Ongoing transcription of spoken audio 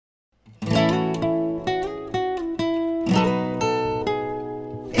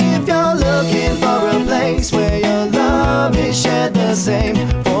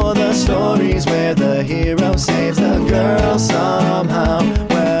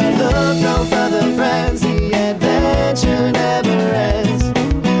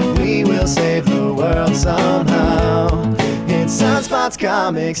Sunspots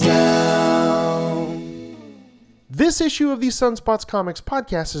Comics now. This issue of the Sunspots Comics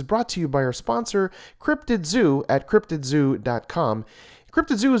podcast is brought to you by our sponsor, Cryptid Zoo at cryptidzoo.com.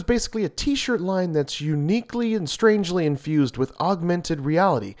 Cryptid Zoo is basically a t-shirt line that's uniquely and strangely infused with augmented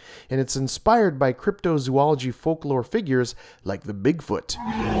reality, and it's inspired by cryptozoology folklore figures like the Bigfoot.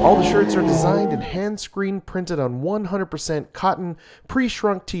 All the shirts are designed and hand-screen printed on 100% cotton,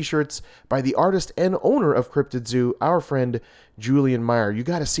 pre-shrunk t-shirts by the artist and owner of Cryptid Zoo, our friend Julian Meyer. You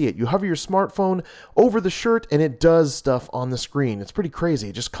gotta see it. You hover your smartphone over the shirt and it does stuff on the screen. It's pretty crazy.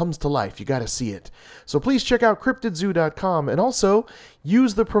 It just comes to life. You gotta see it. So please check out cryptidzoo.com and also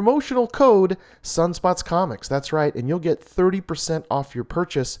use the promotional code SunspotsComics. That's right, and you'll get 30% off your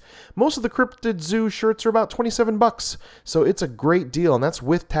purchase. Most of the Cryptid Zoo shirts are about $27, so it's a great deal, and that's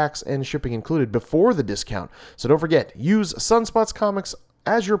with tax and shipping included before the discount. So don't forget, use SunspotsComics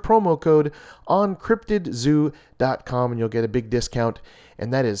as your promo code on cryptidzoo.com and you'll get a big discount,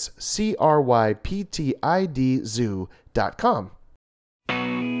 and that is cryptidzoo.com.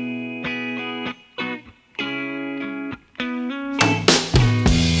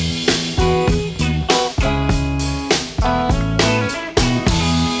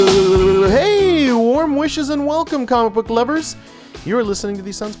 Hey, warm wishes and welcome, comic book lovers. You are listening to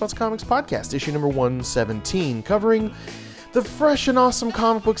the Sunspots Comics podcast, issue number 117, covering the fresh and awesome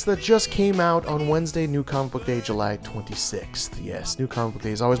comic books that just came out on Wednesday, New Comic Book Day, July 26th. Yes, New Comic Book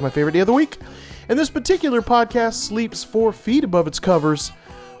Day is always my favorite day of the week. And this particular podcast sleeps 4 feet above its covers.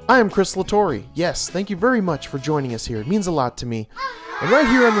 I am Chris Latore. Yes, thank you very much for joining us here. It means a lot to me. And right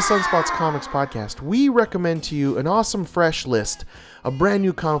here on the Sunspots Comics podcast, we recommend to you an awesome fresh list of brand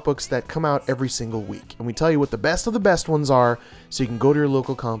new comic books that come out every single week. And we tell you what the best of the best ones are, so you can go to your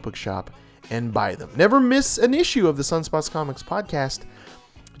local comic book shop and buy them. Never miss an issue of the Sunspots Comics podcast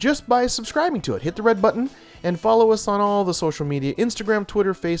just by subscribing to it. Hit the red button and follow us on all the social media, Instagram,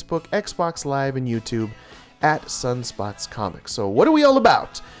 Twitter, Facebook, Xbox Live, and YouTube at Sunspots Comics. So what are we all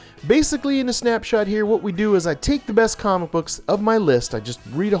about? Basically, in a snapshot here, what we do is I take the best comic books of my list, I just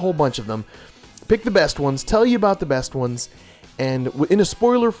read a whole bunch of them, pick the best ones, tell you about the best ones, and in a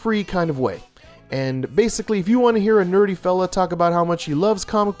spoiler-free kind of way. And basically, if you want to hear a nerdy fella talk about how much he loves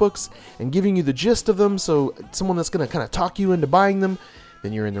comic books and giving you the gist of them, so someone that's going to kind of talk you into buying them,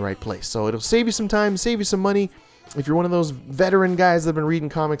 then you're in the right place. So it'll save you some time, save you some money. If you're one of those veteran guys that have been reading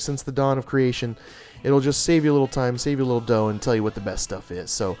comics since the dawn of creation, it'll just save you a little time, save you a little dough, and tell you what the best stuff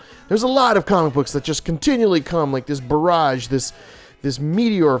is. So there's a lot of comic books that just continually come like this barrage, this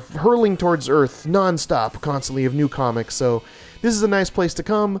meteor hurling towards Earth nonstop, constantly, of new comics. So this is a nice place to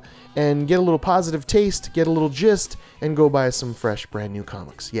come and get a little positive taste, get a little gist, and go buy some fresh, brand new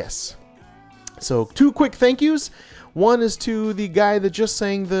comics. Yes. So 2 quick thank yous. One is to the guy that just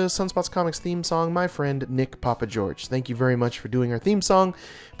sang the Sunspots Comics theme song, my friend Nick Papa George. Thank you very much for doing our theme song.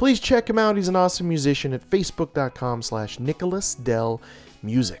 Please check him out. He's an awesome musician at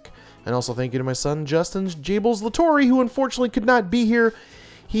facebook.com/NicholasDellMusic. And also thank you to my son, Justin Jables Latore, who unfortunately could not be here.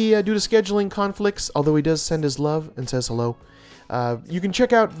 He, due to scheduling conflicts, although he does send his love and says hello. You can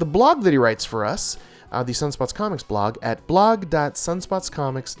check out the blog that he writes for us, the Sunspots Comics blog, at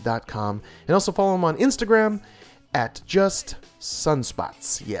blog.sunspotscomics.com. And also follow him on Instagram at just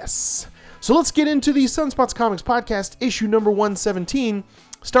Sunspots. Yes. So let's get into the Sunspots Comics podcast, issue number 117,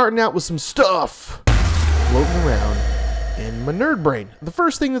 starting out with some stuff floating around in my nerd brain. The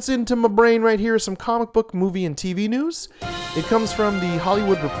first thing that's into my brain right here is some comic book, movie, and TV news. It comes from the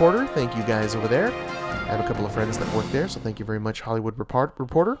Hollywood Reporter. Thank you guys over there. I have a couple of friends that work there, so thank you very much, Hollywood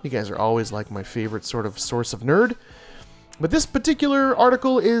Reporter. You guys are always like my favorite sort of source of nerd. But this particular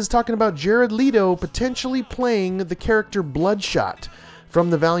article is talking about Jared Leto potentially playing the character Bloodshot from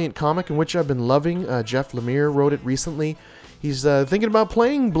the Valiant comic, in which I've been loving. Jeff Lemire wrote it recently. He's thinking about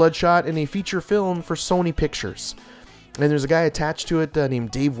playing Bloodshot in a feature film for Sony Pictures. And there's a guy attached to it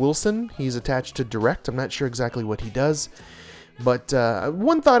named Dave Wilson. He's attached to direct. I'm not sure exactly what he does. But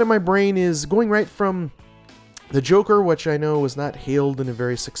one thought in my brain is going right from The Joker, which I know was not hailed in a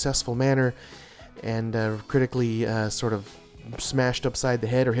very successful manner, and critically sort of smashed upside the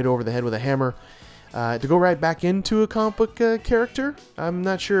head or hit over the head with a hammer, to go right back into a comic book character. I'm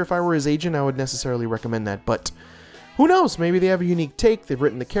not sure if I were his agent I would necessarily recommend that, but who knows? Maybe they have a unique take. They've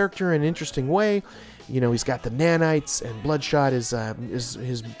written the character in an interesting way. You know, he's got the nanites, and Bloodshot is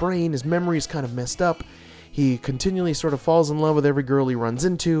his brain, his memory is kind of messed up. He continually sort of falls in love with every girl he runs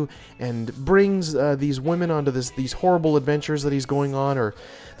into and brings these women onto these horrible adventures that he's going on. Or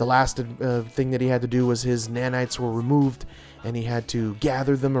the last thing that he had to do was his nanites were removed and he had to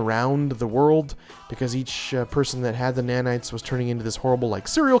gather them around the world because each person that had the nanites was turning into this horrible like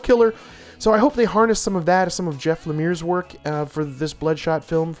serial killer. So I hope they harness some of that, some of Jeff Lemire's work for this Bloodshot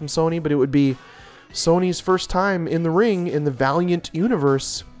film from Sony, but it would be Sony's first time in the ring in the Valiant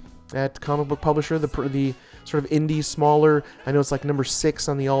universe at comic book publisher, the sort of indie, smaller. I know it's like number 6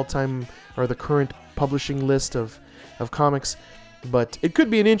 on the all-time or the current publishing list of comics, but it could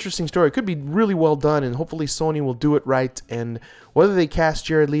be an interesting story. It could be really well done, and hopefully Sony will do it right. And whether they cast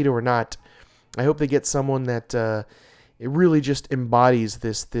Jared Leto or not, I hope they get someone that it really just embodies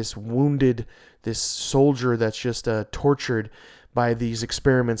this wounded, this soldier that's just tortured by these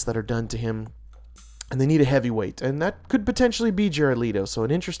experiments that are done to him. And they need a heavyweight, and that could potentially be Jared Leto. So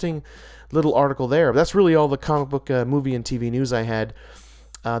an interesting little article there. But that's really all the comic book, movie, and TV news I had.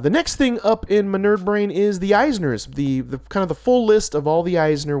 The next thing up in my nerd brain is the Eisners. The kind of the full list of all the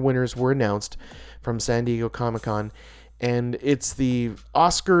Eisner winners were announced from San Diego Comic-Con, and it's the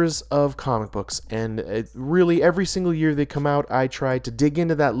Oscars of comic books. And really, every single year they come out, I try to dig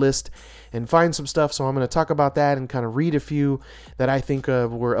into that list and find some stuff. So I'm going to talk about that and kind of read a few that I think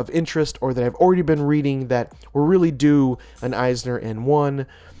were of interest or that I've already been reading that were really due an Eisner and won.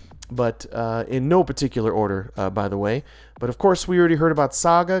 But in no particular order, by the way. But of course, we already heard about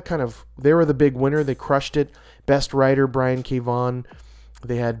Saga. They were the big winner. They crushed it. Best writer, Brian K. Vaughan.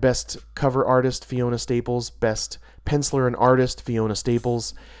 They had best cover artist, Fiona Staples. Best penciler and artist, Fiona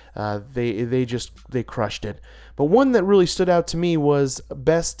Staples. They crushed it. But one that really stood out to me was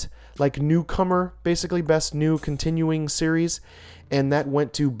best newcomer, basically best new continuing series, and that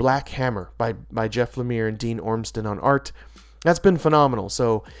went to Black Hammer by Jeff Lemire and Dean Ormston on art. That's been phenomenal.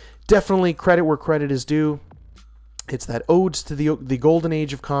 So definitely credit where credit is due. It's that ode to the golden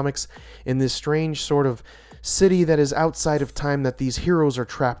age of comics in this strange sort of city that is outside of time that these heroes are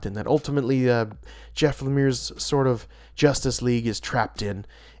trapped in, that ultimately Jeff Lemire's sort of Justice League is trapped in,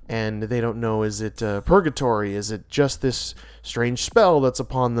 and they don't know, is it purgatory, is it just this strange spell that's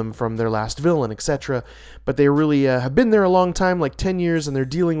upon them from their last villain, etc. But they really have been there a long time, like 10 years, and they're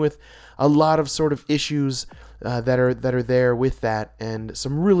dealing with a lot of sort of issues that are there with that, and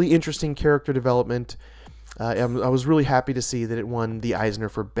some really interesting character development. I was really happy to see that it won the Eisner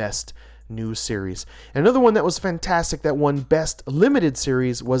for Best New Series. And another one that was fantastic that won Best Limited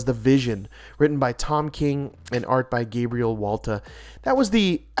Series was The Vision, written by Tom King and art by Gabriel Walta. That was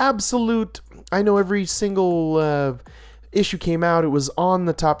the absolute, I know every single issue came out, it was on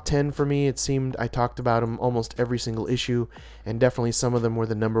the top 10 for me. It seemed I talked about them almost every single issue, and definitely some of them were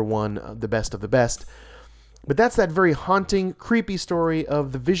the number one, the best of the best. But that's that very haunting, creepy story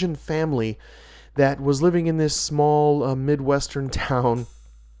of the Vision family that was living in this small Midwestern town,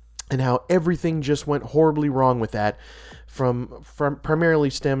 and how everything just went horribly wrong with that, from primarily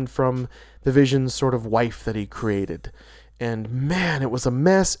stemmed from the Vision's sort of wife that he created. And man, it was a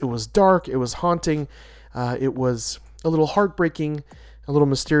mess. It was dark. It was haunting. It was a little heartbreaking, a little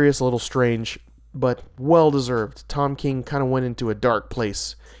mysterious, a little strange, but well-deserved. Tom King kind of went into a dark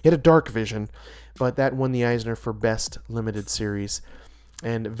place. He had a dark vision, but that won the Eisner for Best Limited Series.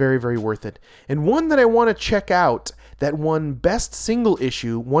 And very, very worth it. And one that I want to check out that won Best Single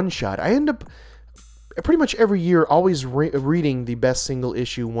Issue one-shot. I end up pretty much every year always reading the Best Single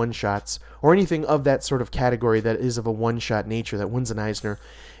Issue one-shots, or anything of that sort of category that is of a one-shot nature that wins an Eisner.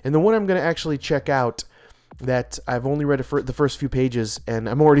 And the one I'm going to actually check out that I've only read the first few pages, and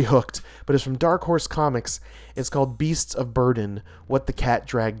I'm already hooked, but it's from Dark Horse Comics. It's called Beasts of Burden, What the Cat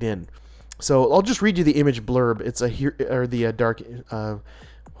Dragged In. So I'll just read you the image blurb. It's the Dark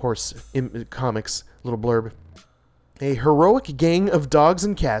Horse Comics little blurb. A heroic gang of dogs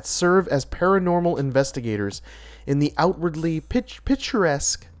and cats serve as paranormal investigators in the outwardly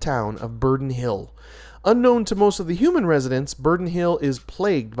picturesque town of Burden Hill. Unknown to most of the human residents, Burden Hill is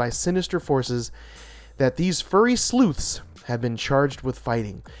plagued by sinister forces that these furry sleuths have been charged with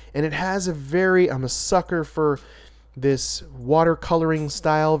fighting. And it has I'm a sucker for this watercoloring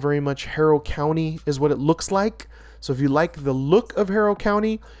style, very much Harrow County is what it looks like. So if you like the look of Harrow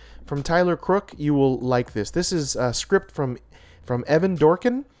County from Tyler Crook, you will like this. This is a script from Evan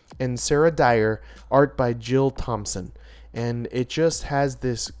Dorkin and Sarah Dyer, art by Jill Thompson. And it just has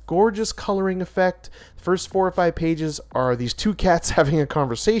this gorgeous coloring effect. The first 4 or 5 pages are these two cats having a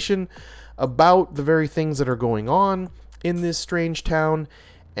conversation about the very things that are going on in this strange town.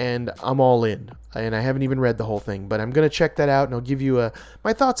 And I'm all in. And I haven't even read the whole thing, but I'm going to check that out, and I'll give you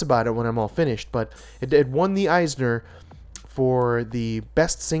my thoughts about it when I'm all finished. But it won the Eisner for the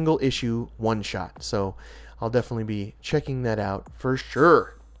Best Single Issue one-shot, so I'll definitely be checking that out for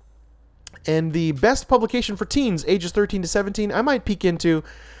sure. And the Best Publication for Teens, ages 13 to 17, I might peek into.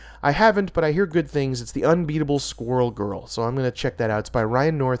 I haven't, but I hear good things. It's The Unbeatable Squirrel Girl, so I'm going to check that out. It's by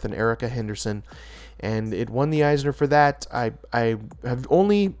Ryan North and Erica Henderson. and it won the Eisner for that. I have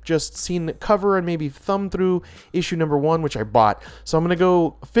only just seen the cover and maybe thumbed through issue number 1, which I bought. So I'm going to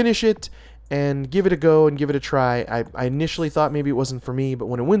go finish it and give it a go and give it a try. I initially thought maybe it wasn't for me, but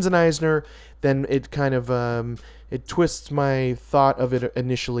when it wins an Eisner, then it kind of it twists my thought of it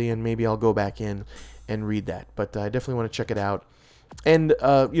initially, and maybe I'll go back in and read that. But I definitely want to check it out. And,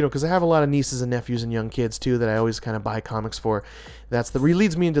 because I have a lot of nieces and nephews and young kids, too, that I always kind of buy comics for.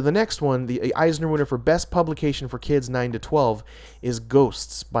 Leads me into the next one. The Eisner winner for Best Publication for Kids 9 to 12 is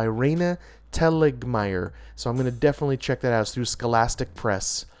Ghosts by Raina Telgemeier. So I'm going to definitely check that out. It's through Scholastic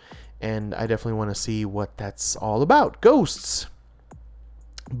Press. And I definitely want to see what that's all about. Ghosts!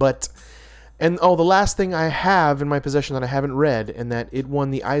 The last thing I have in my possession that I haven't read, and that it won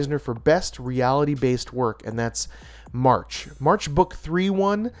the Eisner for Best Reality-Based Work, and that's March. March Book 3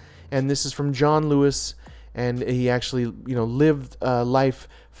 won, and this is from John Lewis, and he actually, lived life,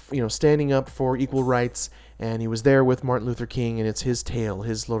 standing up for equal rights, and he was there with Martin Luther King, and it's his tale,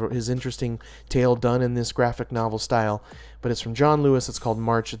 his interesting tale done in this graphic novel style. But it's from John Lewis. It's called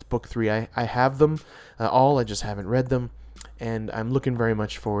March. It's Book 3. I have them all. I just haven't read them, and I'm looking very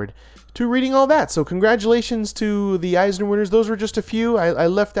much forward to reading all that. So congratulations to the Eisner winners. Those were just a few. I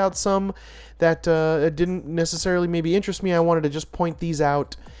left out some that didn't necessarily maybe interest me. I wanted to just point these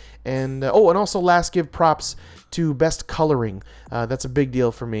out. And also last, give props to Best Coloring. That's a big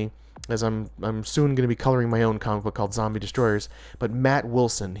deal for me, as I'm soon going to be coloring my own comic book called Zombie Destroyers. But Matt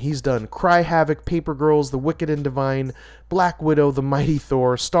Wilson, he's done Cry Havoc, Paper Girls, The Wicked and Divine, Black Widow, The Mighty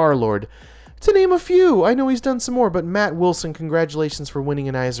Thor, Star-Lord, to name a few. I know he's done some more, but Matt Wilson, congratulations for winning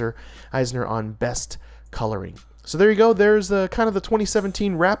an Eisner on Best Coloring. So there you go. There's kind of the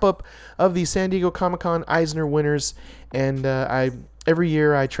 2017 wrap-up of the San Diego Comic-Con Eisner winners. And every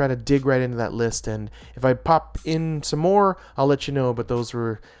year I try to dig right into that list. And if I pop in some more, I'll let you know. But those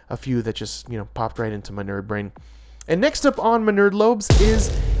were a few that just, popped right into my nerd brain. And next up on my Nerd Lobes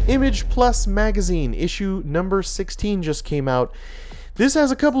is Image Plus Magazine. Issue number 16 just came out. This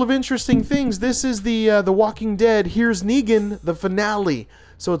has a couple of interesting things. This is the Walking Dead, Here's Negan, the finale.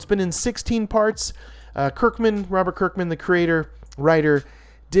 So it's been in 16 parts. Robert Kirkman, the creator, writer,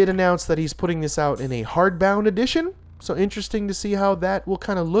 did announce that he's putting this out in a hardbound edition. So interesting to see how that will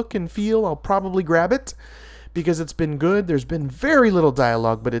kind of look and feel. I'll probably grab it because it's been good. There's been very little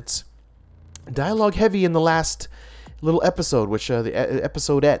dialogue, but it's dialogue heavy in the last little episode, which the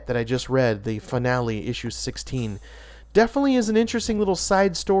episodette that I just read, the finale, issue 16. Definitely is an interesting little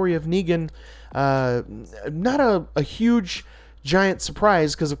side story of Negan. Not a huge, giant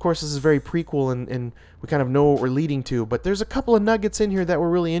surprise, because of course this is very prequel and we kind of know what we're leading to, but there's a couple of nuggets in here that were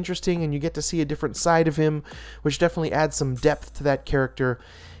really interesting, and you get to see a different side of him, which definitely adds some depth to that character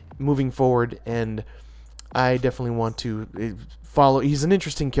moving forward. And I definitely want to follow. He's an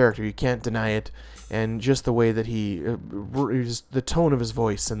interesting character, you can't deny it. And just the way that the tone of his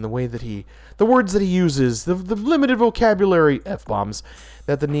voice and the way that the words that he uses, the limited vocabulary, F-bombs,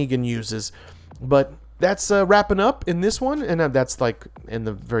 that the Negan uses. But that's wrapping up in this one, and that's like in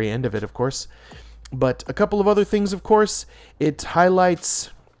the very end of it, of course. But a couple of other things, of course. It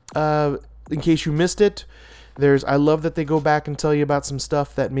highlights, in case you missed it, I love that they go back and tell you about some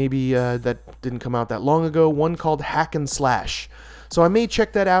stuff that maybe that didn't come out that long ago. One called Hack and Slash. So I may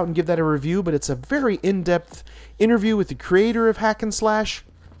check that out and give that a review, but it's a very in-depth interview with the creator of Hack and Slash,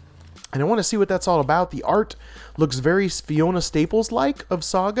 and I want to see what that's all about. The art looks very Fiona Staples-like of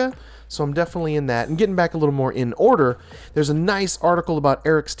Saga, so I'm definitely in that. And getting back a little more in order, there's a nice article about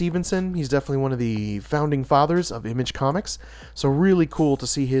Eric Stevenson. He's definitely one of the founding fathers of Image Comics, so really cool to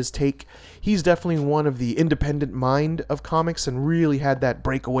see his take. He's definitely one of the independent mind of comics and really had that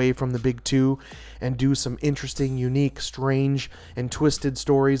break away from the big two and do some interesting, unique, strange, and twisted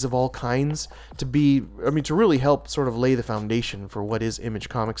stories of all kinds to really help sort of lay the foundation for what is Image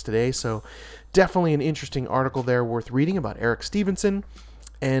Comics today. So definitely an interesting article there worth reading about Eric Stevenson.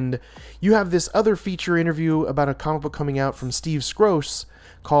 And you have this other feature interview about a comic book coming out from Steve Skroce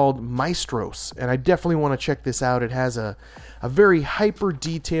called Maestros, and I definitely want to check this out. It has a very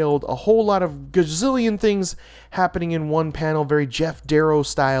hyper-detailed, a whole lot of gazillion things happening in one panel, very Jeff Darrow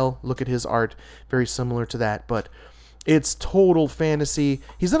style. Look at his art, very similar to that, but it's total fantasy.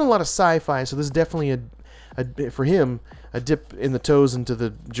 He's done a lot of sci-fi, so this is definitely for him, a dip in the toes into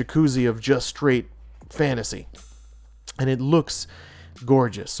the jacuzzi of just straight fantasy. And it looks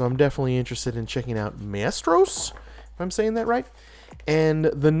gorgeous, so I'm definitely interested in checking out Maestros, if I'm saying that right. And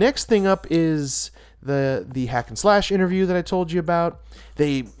the next thing up is the Hack and Slash interview that I told you about.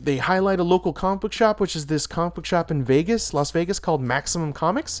 They highlight a local comic book shop, which is this comic book shop in Las Vegas, called Maximum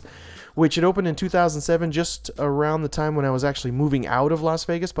Comics, which had opened in 2007, just around the time when I was actually moving out of Las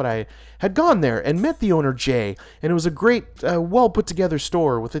Vegas. But I had gone there and met the owner, Jay, and it was a great, well put together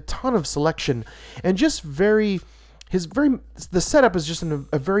store with a ton of selection and just the setup is just in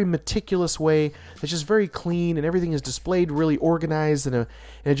a very meticulous way. It's just very clean, and everything is displayed really organized in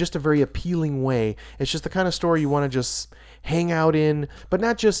just a very appealing way. It's just the kind of store you want to just hang out in, but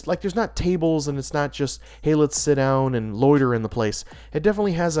not just like, there's not tables, and it's not just, hey, let's sit down and loiter in the place. It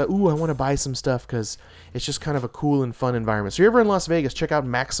definitely has I want to buy some stuff, because it's just kind of a cool and fun environment. So if you're ever in Las Vegas, check out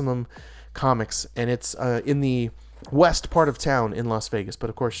Maximum Comics, and it's in the west part of town in Las Vegas. But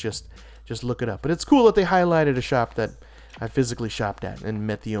of course, just look it up. But it's cool that they highlighted a shop that I physically shopped at and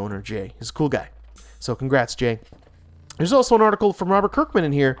met the owner, Jay. He's a cool guy. So congrats, Jay. There's also an article from Robert Kirkman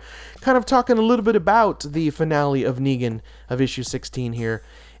in here, kind of talking a little bit about the finale of Negan of issue 16 here.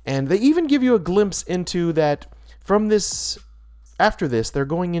 And they even give you a glimpse into that after this, they're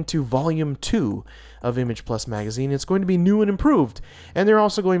going into volume 2 of Image Plus magazine. It's going to be new and improved. And they're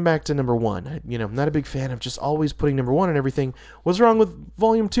also going back to number 1. I'm not a big fan of just always putting number 1 on everything. What's wrong with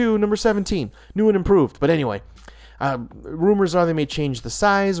volume 2, number 17? New and improved. But anyway, rumors are they may change the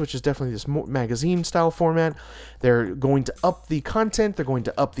size, which is definitely this magazine style format. They're going to up the content. They're going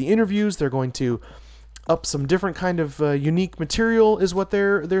to up the interviews. They're going to up some different kind of unique material is what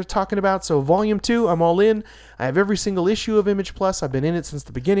they're talking about. So volume 2, I'm all in. I have every single issue of Image Plus. I've been in it since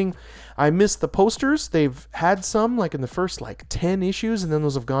the beginning. I missed the posters. They've had some like in the first 10 issues, and then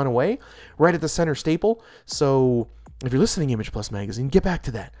those have gone away right at the center staple. So if you're listening, Image Plus magazine, get back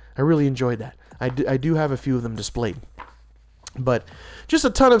to that. I really enjoyed that. I do have a few of them displayed. But just a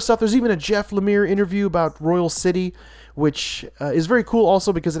ton of stuff. There's even a Jeff Lemire interview about Royal City, which is very cool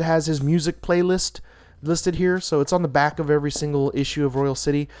also because it has his music playlist listed here. So it's on the back of every single issue of Royal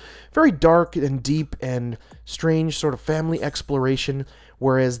City. Very dark and deep and strange sort of family exploration,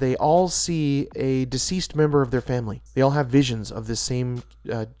 whereas they all see a deceased member of their family. They all have visions of this same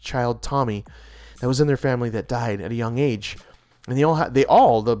child, Tommy, that was in their family that died at a young age. And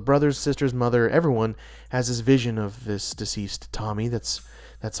the brothers, sisters, mother, everyone has this vision of this deceased Tommy that's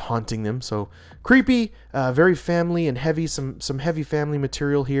haunting them. So creepy, very family and heavy, some heavy family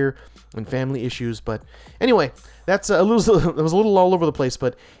material here and family issues. But anyway, that was a little all over the place.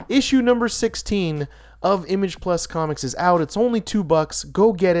 But issue number 16 of Image Plus Comics is out. It's only $2.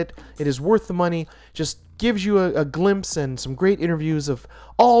 Go get it. It is worth the money. Just gives you a glimpse and some great interviews of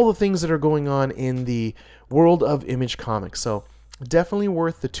all the things that are going on in the world of Image Comics. So definitely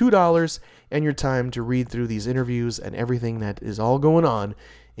worth the $2 and your time to read through these interviews and everything that is all going on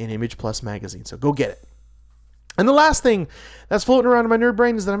in Image Plus magazine. So go get it. And the last thing that's floating around in my nerd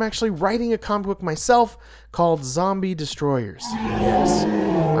brain is that I'm actually writing a comic book myself called Zombie Destroyers. Yes,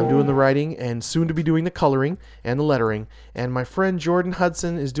 I'm doing the writing and soon to be doing the coloring and the lettering. And my friend Jordan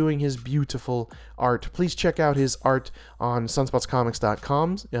Hudson is doing his beautiful art. Please check out his art on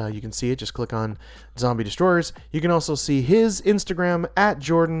sunspotscomics.com. You can see it. Just click on Zombie Destroyers. You can also see his Instagram at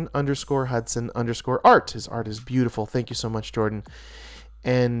Jordan_Hudson_art. His art is beautiful. Thank you so much, Jordan.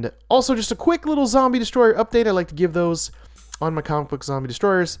 And also just a quick little Zombie Destroyer update. I like to give those on my comic book Zombie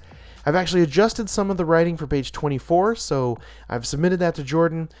Destroyers. I've actually adjusted some of the writing for page 24, so I've submitted that to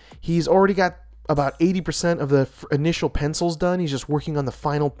Jordan. He's already got about 80% of the initial pencils done. He's just working on the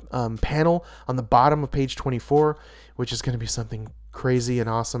final panel on the bottom of page 24, which is going to be something crazy and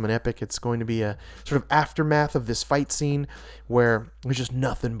awesome and epic. It's going to be a sort of aftermath of this fight scene where there's just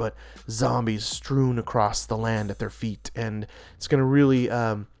nothing but zombies strewn across the land at their feet, and it's going to really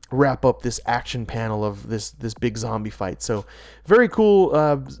wrap up this action panel of this big zombie fight. So very cool.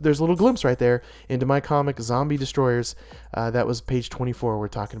 There's a little glimpse right there into my comic Zombie Destroyers. That was page 24 we're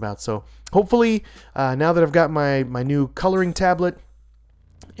talking about. So hopefully now that I've got my new coloring tablet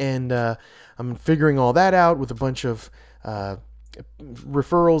and I'm figuring all that out with a bunch of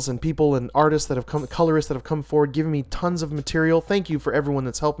referrals and people and artists that have come, colorists that have come forward, giving me tons of material. Thank you for everyone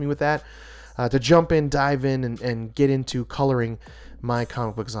that's helped me with that, to jump in, dive in, and get into coloring my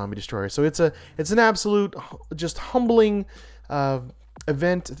comic book Zombie Destroyer. So it's an absolute just humbling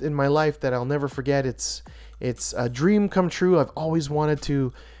event in my life that I'll never forget. It's a dream come true. I've always wanted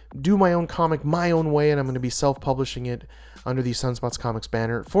to do my own comic my own way, and I'm going to be self-publishing it under the Sunspots Comics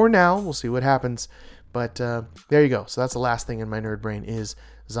banner. For now, we'll see what happens. But there you go. So that's the last thing in my nerd brain is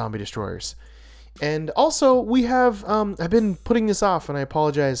Zombie Destroyers. And also, we have, I've been putting this off, and I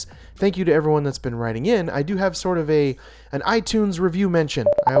apologize. Thank you to everyone that's been writing in. I do have sort of an iTunes review mention.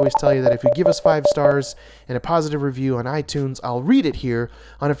 I always tell you that if you give us 5 stars and a positive review on iTunes, I'll read it here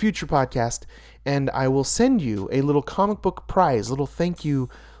on a future podcast, and I will send you a little comic book prize, little thank you,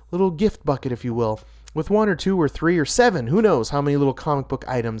 little gift bucket, if you will, with 1 or 2 or 3 or 7, who knows how many little comic book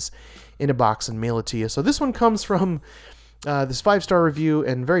items in a box, and mail it to you. So this one comes from this 5-star review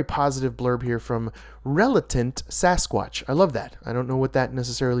and very positive blurb here from Relatant Sasquatch. I love that. I don't know what that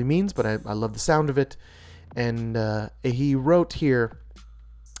necessarily means, but I love the sound of it. And he wrote here,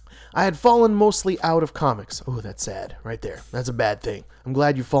 I had fallen mostly out of comics. Oh, that's sad right there. That's a bad thing. I'm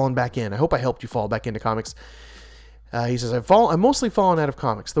glad you've fallen back in. I hope I helped you fall back into comics. He says, I've mostly fallen out of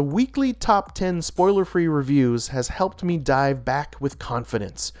comics. The weekly top 10 spoiler-free reviews has helped me dive back with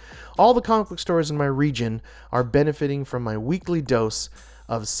confidence. All the comic book stores in my region are benefiting from my weekly dose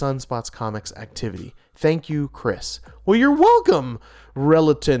of Sunspots Comics activity. Thank you, Chris. Well, you're welcome,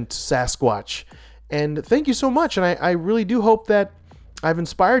 Relatant Sasquatch. And thank you so much. And I really do hope that I've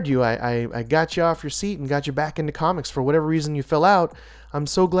inspired you. I got you off your seat and got you back into comics for whatever reason you fell out. I'm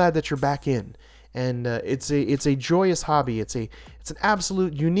so glad that you're back in. And it's a joyous hobby. It's an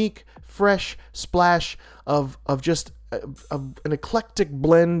absolute unique, fresh splash of just an eclectic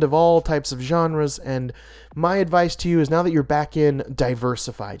blend of all types of genres. And my advice to you is, now that you're back in,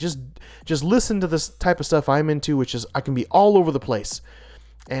 diversify. Just listen to this type of stuff I'm into, which is I can be all over the place.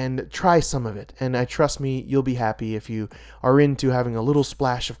 And try some of it. And trust me, you'll be happy if you are into having a little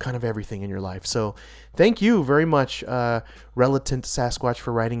splash of kind of everything in your life. So thank you very much, Relatant Sasquatch,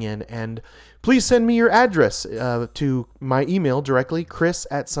 for writing in. And please send me your address to my email directly,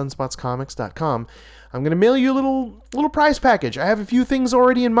 chris@sunspotscomics.com. I'm going to mail you a little prize package. I have a few things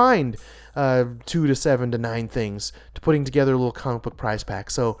already in mind, 2 to 7 to 9 things, to putting together a little comic book prize pack.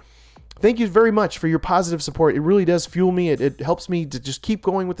 So thank you very much for your positive support. It really does fuel me. It helps me to just keep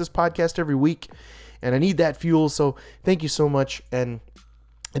going with this podcast every week, and I need that fuel. So thank you so much. And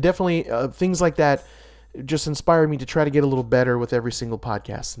definitely things like that just inspire me to try to get a little better with every single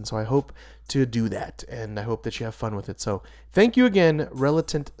podcast. And so I hope to do that, and I hope that you have fun with it. So thank you again,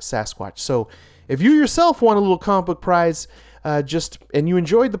 Relatant Sasquatch. So if you yourself want a little comic book prize, and you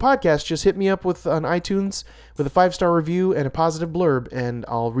enjoyed the podcast, just hit me up on iTunes with a 5-star review and a positive blurb, and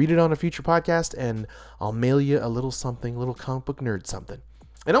I'll read it on a future podcast, and I'll mail you a little something, little comic book nerd something.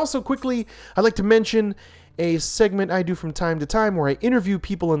 And also quickly, I'd like to mention a segment I do from time to time where I interview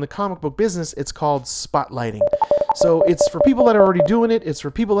people in the comic book business. It's called Spotlighting. So it's for people that are already doing it. It's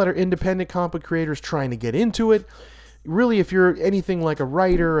for people that are independent comic book creators trying to get into it. Really, if you're anything like a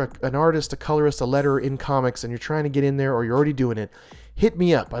writer, an artist, a colorist, a letterer in comics, and you're trying to get in there or you're already doing it, hit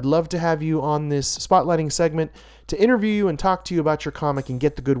me up. I'd love to have you on this spotlighting segment to interview you and talk to you about your comic and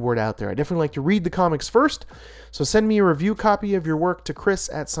get the good word out there. I definitely like to read the comics first, so send me a review copy of your work to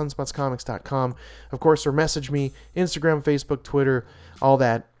chris@sunspotscomics.com, of course, or message me, Instagram, Facebook, Twitter, all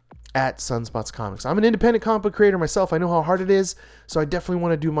that, at Sunspots Comics. I'm an independent comic book creator myself. I know how hard it is, so I definitely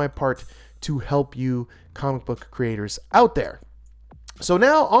want to do my part to help you comic book creators out there. So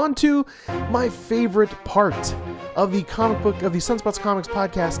now on to my favorite part of the Sunspots Comics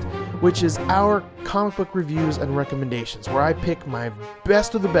podcast, which is our comic book reviews and recommendations, where I pick my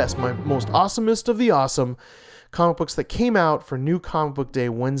best of the best, my most awesomest of the awesome comic books that came out for New Comic Book Day,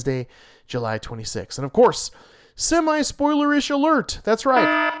 Wednesday, July 26th. And of course, semi-spoilerish alert. That's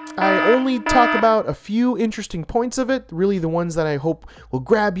right. I only talk about a few interesting points of it, really the ones that I hope will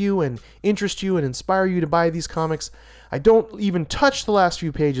grab you and interest you and inspire you to buy these comics. I don't even touch the last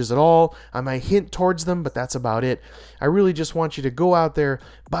few pages at all. I might hint towards them, but that's about it. I really just want you to go out there,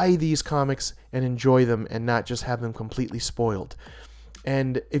 buy these comics, and enjoy them, and not just have them completely spoiled.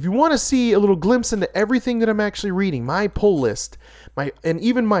 And if you want to see a little glimpse into everything that I'm actually reading, my pull list, and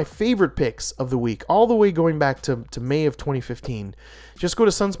even my favorite picks of the week, all the way going back to May of 2015, just go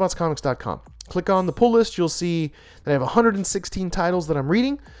to sunspotscomics.com. Click on the pull list. You'll see that I have 116 titles that I'm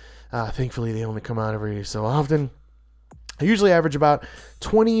reading. Thankfully, they only come out every so often. I usually average about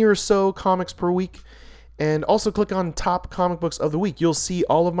 20 or so comics per week. And also click on top comic books of the week. You'll see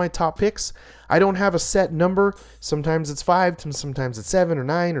all of my top picks. I don't have a set number. Sometimes it's 5, sometimes it's 7 or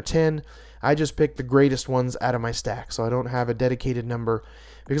 9 or 10. I just pick the greatest ones out of my stack. So I don't have a dedicated number,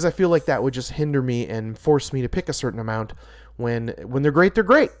 because I feel like that would just hinder me and force me to pick a certain amount. When they're great, they're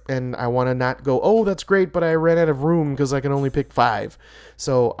great. And I want to not go, oh, that's great, but I ran out of room because I can only pick 5.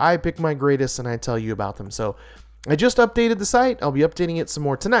 So I pick my greatest and I tell you about them. So I just updated the site. I'll be updating it some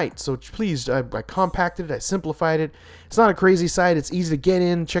more tonight. So please, I compacted it. I simplified it. It's not a crazy site. It's easy to get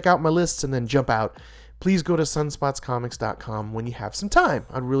in, check out my lists, and then jump out. please go to sunspotscomics.com when you have some time.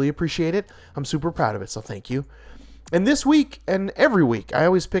 I'd really appreciate it. I'm super proud of it, so thank you. And this week, and every week, I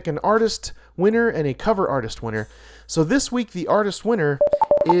always pick an artist winner and a cover artist winner. So this week, the artist winner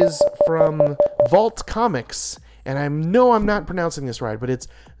is from Vault Comics. And I know I'm not pronouncing this right, but it's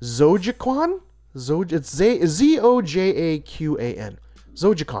Zojakwan? It's Zojakwan.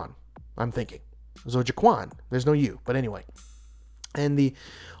 Zojakwan, I'm thinking. Zojakwan. There's no U, but anyway. And the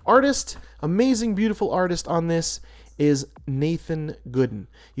artist, amazing, beautiful artist on this is Nathan Gooden.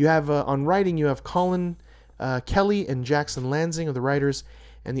 You have, on writing, you have Colin Kelly and Jackson Lansing are the writers,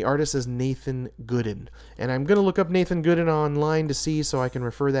 and the artist is Nathan Gooden. And I'm going to look up Nathan Gooden online to see, so I can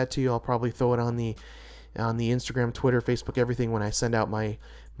refer that to you. I'll probably throw it on the Instagram, Twitter, Facebook, everything when I send out my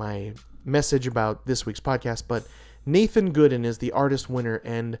message about this week's podcast. But Nathan Gooden is the artist winner,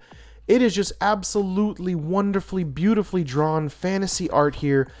 and it is just absolutely wonderfully, beautifully drawn fantasy art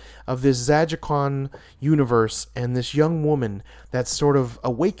here of this Zajakon universe and this young woman that's sort of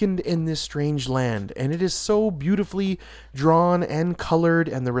awakened in this strange land. And it is so beautifully drawn and colored,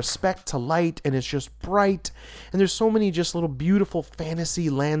 and the respect to light, and it's just bright. And there's so many just little beautiful fantasy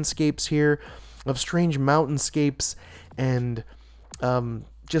landscapes here of strange mountainscapes, and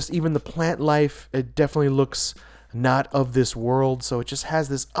just even the plant life, it definitely looks not of this world, so it just has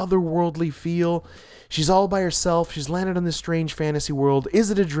this otherworldly feel. She's all by herself. She's landed on this strange fantasy world.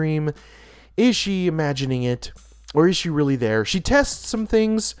 Is it a dream? Is she imagining it? Or is she really there? She tests some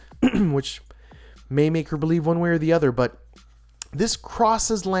things, which may make her believe one way or the other, but this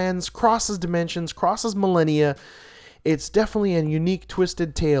crosses lands, crosses dimensions, crosses millennia. It's definitely a unique,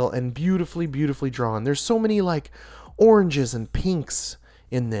 twisted tale, and beautifully, beautifully drawn. There's so many, like, oranges and pinks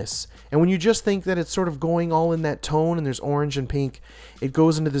in this. And when you just think that it's sort of going all in that tone and there's orange and pink, it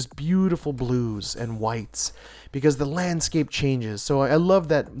goes into this beautiful blues and whites because the landscape changes. So I love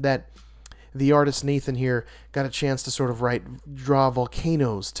that the artist Nathan here got a chance to sort of draw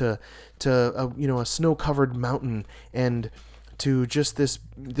volcanoes to a snow-covered mountain, and to just this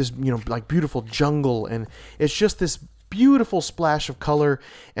like beautiful jungle, and it's just this beautiful splash of color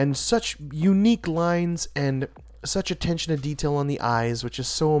and such unique lines and such attention to detail on the eyes, which is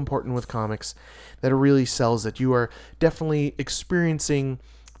so important with comics, that it really sells it. You are definitely experiencing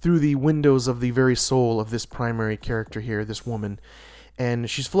through the windows of the very soul of this primary character here, this woman. And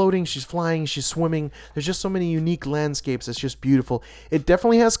she's floating, she's flying, she's swimming. There's just so many unique landscapes. It's just beautiful. It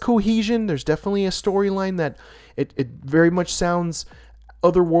definitely has cohesion. There's definitely a storyline that it very much sounds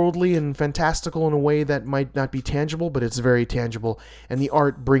otherworldly and fantastical in a way that might not be tangible, but it's very tangible. And the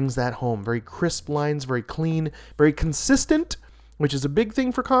art brings that home. Very crisp lines, very clean, very consistent, which is a big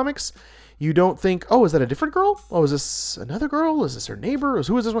thing for comics. You don't think, oh, is that a different girl? Oh, is this another girl? Is this her neighbor?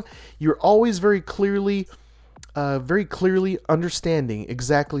 Who is this one? You're always very clearly understanding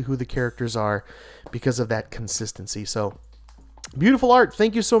exactly who the characters are because of that consistency. So, beautiful art.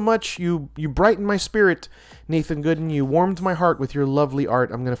 Thank you so much. You brightened my spirit, Nathan Gooden. You warmed my heart with your lovely art.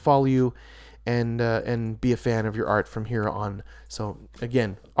 I'm going to follow you and be a fan of your art from here on. So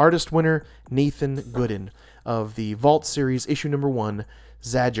again, artist winner Nathan Gooden of the Vault series, issue number 1,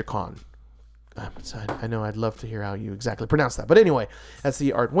 Zajakon. I know I'd love to hear how you exactly pronounce that. But anyway, that's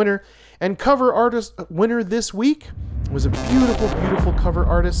the art winner. And cover artist winner this week was a beautiful, beautiful cover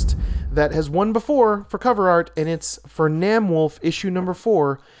artist that has won before for cover art, and it's for Namwolf issue number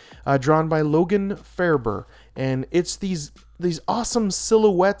 4, drawn by Logan Faerber. And it's these awesome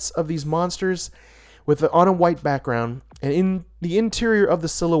silhouettes of these monsters on a white background, and in the interior of the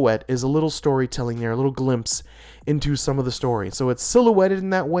silhouette is a little storytelling there, a little glimpse into some of the story. So it's silhouetted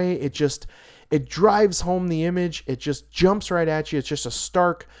in that way. It drives home the image. It just jumps right at you. It's just a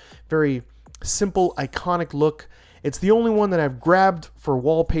stark, very simple, iconic look. It's the only one that I've grabbed for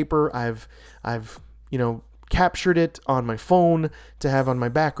wallpaper. I've captured it on my phone to have on my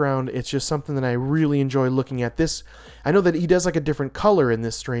background. It's just something that I really enjoy looking at. This, I know that he does like a different color in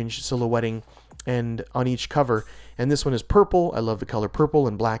this strange silhouetting and on each cover, and this one is purple. I love the color purple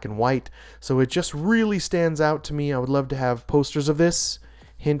and black and white, so it just really stands out to me. I would love to have posters of this.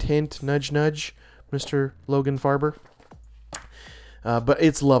 Hint, hint, nudge, nudge, Mr. Logan Faerber. But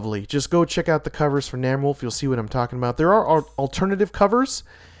it's lovely. Just go check out the covers for Namwolf. You'll see what I'm talking about. There are alternative covers,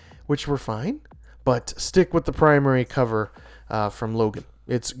 which were fine, but stick with the primary cover from Logan.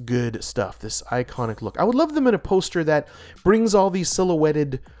 It's good stuff. This iconic look. I would love them in a poster that brings all these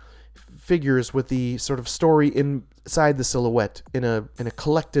silhouetted figures with the sort of story inside the silhouette in a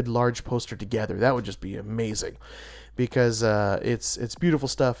collected large poster together. That would just be amazing. Because it's beautiful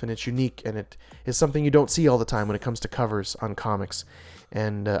stuff, and it's unique, and it is something you don't see all the time when it comes to covers on comics.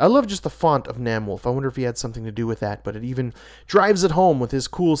 And I love just the font of Namwolf. I wonder if he had something to do with that, but it even drives it home with his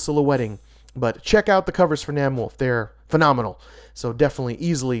cool silhouetting But check out the covers for Namwolf. They're phenomenal. So definitely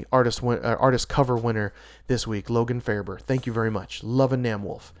easily artist cover winner this week, Logan Faerber. Thank you very much. Loving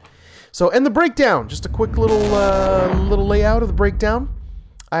Namwolf. So, and the breakdown, just a quick little layout of the breakdown.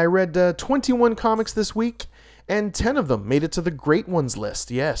 I read 21 comics this week, and 10 of them made it to the Great Ones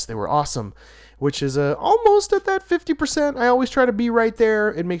list. Yes, they were awesome, which is almost at that 50%. I always try to be right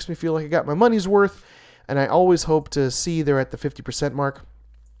there. It makes me feel like I got my money's worth, and I always hope to see they're at the 50% mark.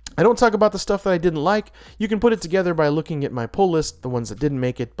 I don't talk about the stuff that I didn't like. You can put it together by looking at my pull list, the ones that didn't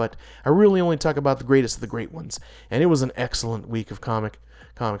make it, but I really only talk about the greatest of the great ones. And it was an excellent week of comics,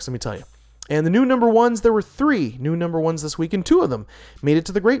 let me tell you. And the new number ones, there were 3 new number ones this week, and 2 of them made it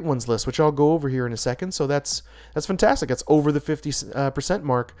to the great ones list, which I'll go over here in a second. So that's fantastic. That's over the 50%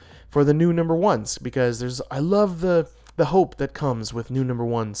 mark for the new number ones, because I love the hope that comes with new number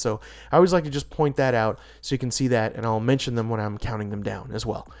ones. So I always like to just point that out so you can see that, and I'll mention them when I'm counting them down as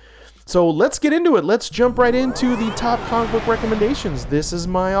well. So let's get into it. Let's jump right into the top comic book recommendations. This is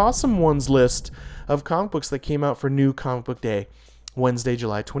my awesome ones list of comic books that came out for New Comic Book Day, Wednesday,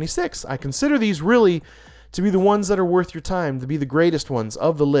 July 26th. I consider these really to be the ones that are worth your time, to be the greatest ones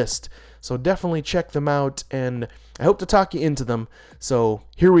of the list. So definitely check them out, and I hope to talk you into them. So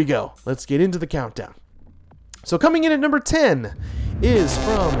here we go. Let's get into the countdown. So coming in at number 10 is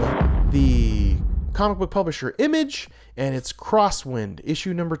from the comic book publisher Image, and it's Crosswind,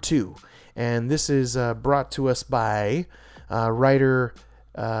 issue number 2. And this is brought to us by writer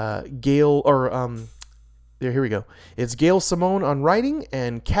Gail, here we go. It's Gail Simone on writing,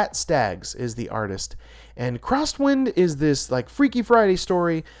 and Kat Staggs is the artist. And Crosswind is this like Freaky Friday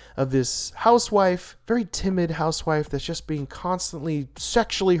story of this housewife, very timid housewife that's just being constantly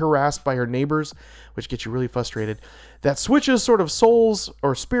sexually harassed by her neighbors, which gets you really frustrated, that switches sort of souls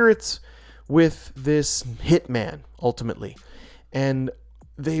or spirits with this hitman, ultimately. And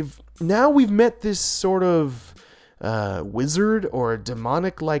we've met this sort of wizard or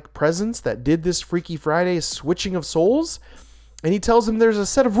demonic-like presence that did this Freaky Friday switching of souls, and he tells them there's a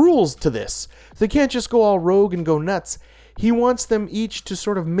set of rules to this. They can't just go all rogue and go nuts. He wants them each to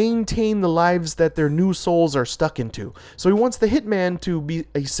sort of maintain the lives that their new souls are stuck into. So he wants the hitman to be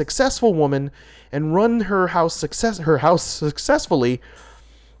a successful woman and run her house successfully,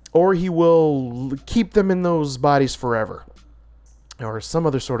 or he will keep them in those bodies forever, or some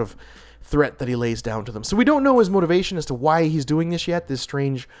other sort of threat that he lays down to them. So we don't know his motivation as to why he's doing this yet, this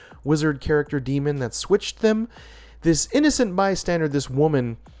strange wizard character demon that switched them. This innocent bystander, this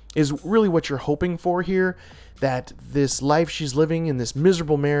woman, is really what you're hoping for here, that this life she's living in this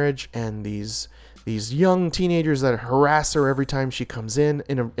miserable marriage, and these young teenagers that harass her every time she comes in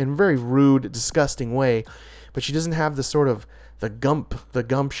a very rude, disgusting way, but she doesn't have the sort of the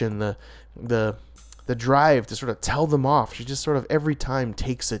gumption, the drive to sort of tell them off. She just sort of every time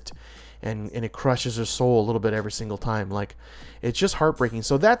takes it, and it crushes her soul a little bit every single time. Like, it's just heartbreaking.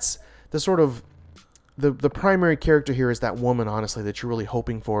 So that's the sort of the primary character here, is that woman, honestly, that you're really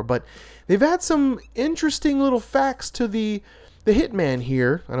hoping for. But they've had some interesting little facts to the hitman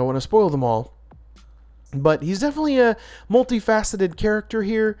here. I don't want to spoil them all, but he's definitely a multifaceted character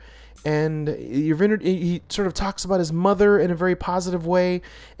here. And he sort of talks about his mother in a very positive way,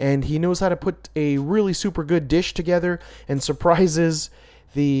 and he knows how to put a really super good dish together and surprises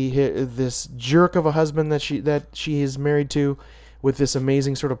this jerk of a husband that she is married to with this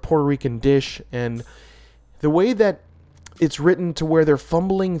amazing sort of Puerto Rican dish. And the way that it's written to where they're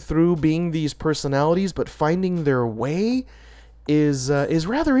fumbling through being these personalities but finding their way is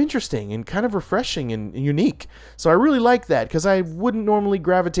rather interesting and kind of refreshing and unique. So I really like that, because I wouldn't normally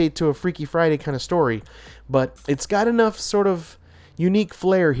gravitate to a Freaky Friday kind of story, but it's got enough sort of unique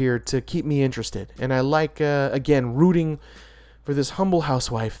flair here to keep me interested. And I like, again, rooting for this humble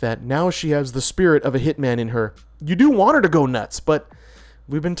housewife that now she has the spirit of a hitman in her. You do want her to go nuts, but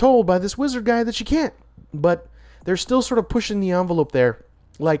we've been told by this wizard guy that she can't. But they're still sort of pushing the envelope there.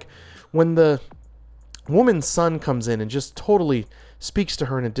 Like when the woman's son comes in and just totally speaks to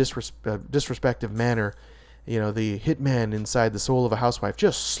her in a disrespectful manner, the hitman inside the soul of a housewife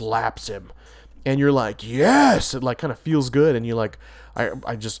just slaps him. And you're like, yes! It like kind of feels good, and you like, I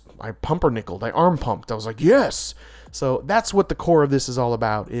pumpernickeled, I arm pumped. I was like, yes! So that's what the core of this is all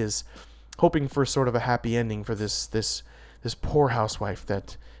about, is hoping for sort of a happy ending for this poor housewife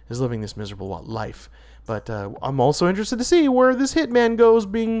that is living this miserable life. But I'm also interested to see where this hitman goes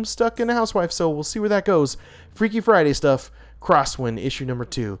being stuck in a housewife, so we'll see where that goes. Freaky Friday stuff, Crosswind, issue number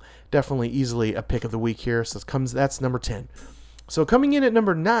 2. Definitely easily a pick of the week here, so that's number 10. So coming in at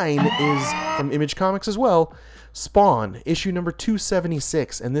number 9 is from Image Comics as well, Spawn, issue number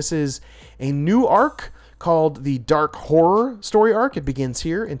 276. And this is a new arc called the Dark Horror story arc. It begins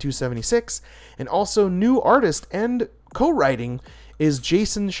here in 276. And also new artist and co-writing is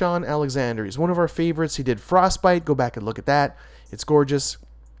Jason Sean Alexander. He's one of our favorites. He did Frostbite. Go back and look at that. It's gorgeous.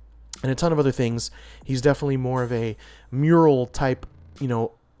 And a ton of other things. He's definitely more of a mural type,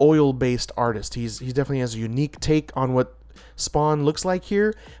 oil-based artist. He definitely has a unique take on what Spawn looks like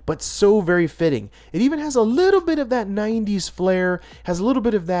here, but so very fitting. It even has a little bit of that 90s flair, has a little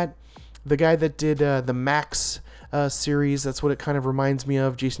bit of that, the guy that did the Max series, that's what it kind of reminds me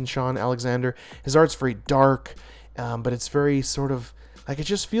of, Jason Sean Alexander. His art's very dark, but it's very sort of, like, it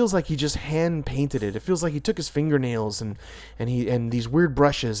just feels like he just hand painted it. It feels like he took his fingernails and these weird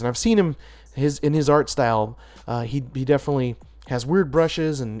brushes, and I've seen him in his art style. He definitely has weird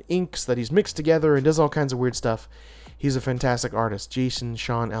brushes and inks that he's mixed together and does all kinds of weird stuff. He's a fantastic artist, Jason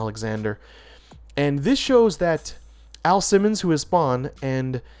Sean Alexander. And this shows that Al Simmons, who is Spawn,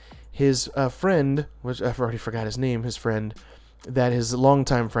 and his friend, which I've already forgot his name, his friend, that his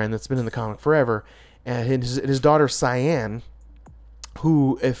longtime friend that's been in the comic forever, and his daughter Cyan,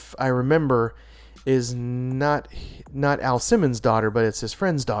 who, if I remember, is not Al Simmons' daughter, but it's his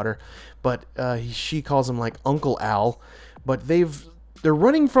friend's daughter. But she calls him like Uncle Al. But they're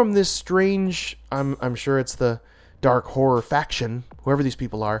running from this strange, I'm sure it's the Dark Horror faction, whoever these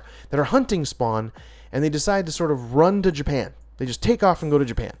people are, that are hunting Spawn, and they decide to sort of run to Japan. They just take off and go to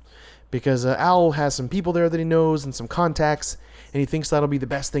Japan because Al has some people there that he knows and some contacts, and he thinks that'll be the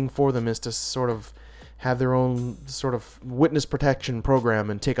best thing for them, is to sort of have their own sort of witness protection program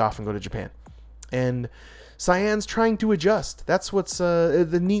and take off and go to Japan. And Cyan's trying to adjust. That's what's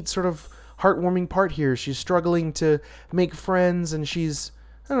the neat sort of heartwarming part here. She's struggling to make friends, and she's,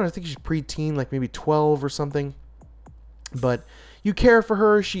 I think she's preteen, like maybe 12 or something. But you care for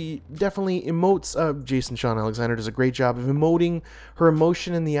her. She definitely emotes. Jason Sean Alexander does a great job of emoting her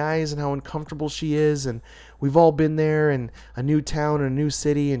emotion in the eyes and how uncomfortable she is. And we've all been there in a new town and a new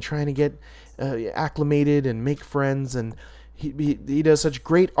city and trying to get acclimated and make friends. And he does such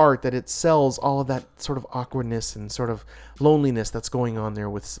great art that it sells all of that sort of awkwardness and sort of loneliness that's going on there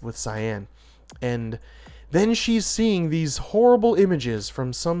with Cyan. And then she's seeing these horrible images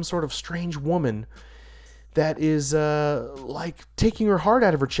from some sort of strange woman that is like taking her heart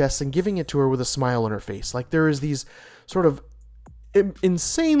out of her chest and giving it to her with a smile on her face. Like there is these sort of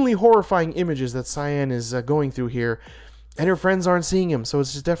insanely horrifying images that Cyan is going through here, and her friends aren't seeing him. So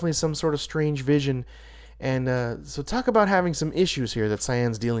it's just definitely some sort of strange vision. And so talk about having some issues here that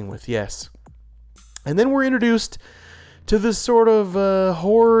Cyan's dealing with, yes. And then we're introduced to this sort of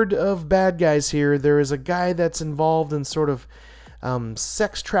horde of bad guys here. There is a guy that's involved in sort of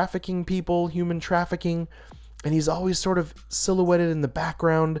sex trafficking people, human trafficking, and he's always sort of silhouetted in the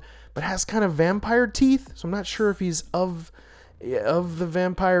background, but has kind of vampire teeth. So I'm not sure if he's of the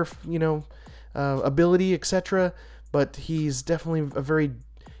vampire, ability, etc. But he's definitely a very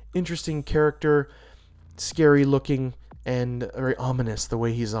interesting character, scary looking, and very ominous the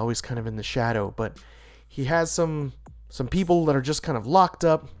way he's always kind of in the shadow. But he has some people that are just kind of locked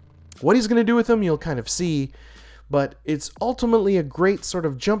up. What he's going to do with them, you'll kind of see. But it's ultimately a great sort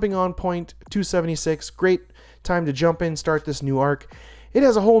of jumping on point, 276. Great time to jump in, start this new arc. It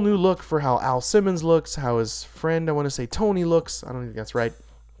has a whole new look for how Al Simmons looks, how his friend, I want to say Tony, looks. I don't think that's right.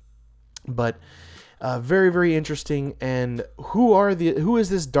 But very, very interesting. And who is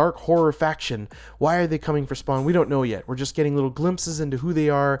this Dark Horror faction? Why are they coming for Spawn? We don't know yet. We're just getting little glimpses into who they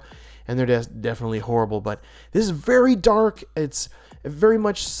are, and they're definitely horrible. But this is very dark. It's very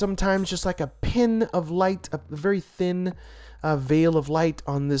much sometimes just like a pin of light, a very thin veil of light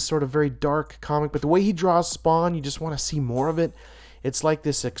on this sort of very dark comic. But the way he draws Spawn, you just want to see more of it. It's like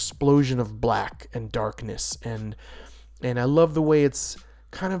this explosion of black and darkness, and I love the way it's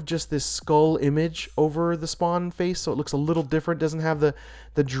kind of just this skull image over the Spawn face, so it looks a little different. Doesn't have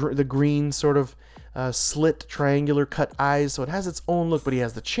the green sort of slit triangular cut eyes, so it has its own look. But he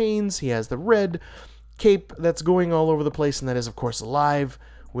has the chains, he has the red cape that's going all over the place, and that is of course alive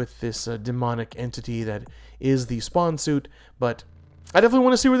with this demonic entity that is the Spawn suit. But I definitely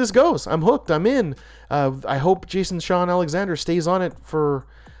want to see where this goes. I'm hooked. I'm in. I hope Jason Sean Alexander stays on it for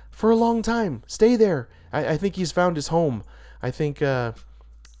a long time. Stay there. I think he's found his home. I think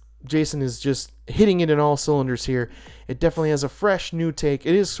Jason is just hitting it in all cylinders here. It definitely has a fresh new take.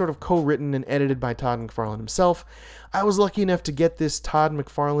 It is sort of co-written and edited by Todd McFarlane himself. I was lucky enough to get this Todd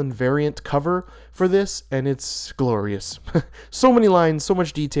McFarlane variant cover for this, and it's glorious. So many lines, so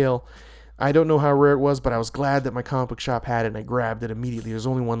much detail. I don't know how rare it was, but I was glad that my comic book shop had it, and I grabbed it immediately. There's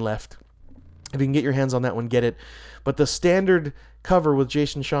only one left. If you can get your hands on that one, get it. But the standard cover with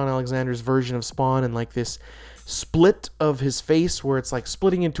Jason Sean Alexander's version of Spawn and like this split of his face where it's like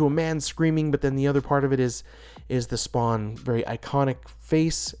splitting into a man screaming, but then the other part of it is the Spawn very iconic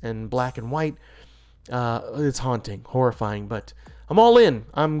face and black and white. It's haunting, horrifying, but I'm all in.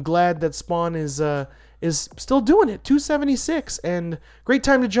 I'm glad that Spawn is still doing it. 276, and great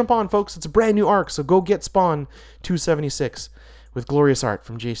time to jump on, folks. It's a brand new arc, so go get Spawn 276 with glorious art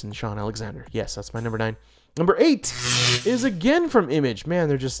from Jason Sean Alexander. Yes, that's my number 9. Number 8 is again from Image. Man,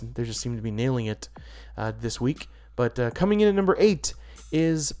 they just seem to be nailing it this week. But coming in at number 8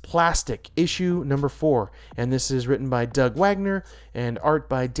 is Plastic, issue number 4, and this is written by Doug Wagner and art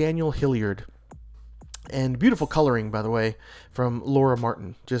by Daniel Hilliard. And beautiful coloring, by the way, from Laura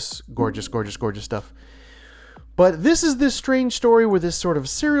Martin. Just gorgeous, gorgeous, gorgeous stuff. But this is this strange story where this sort of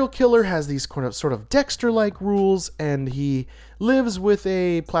serial killer has these sort of Dexter-like rules, and he lives with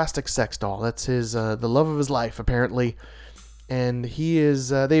a plastic sex doll. That's his the love of his life, apparently. And he is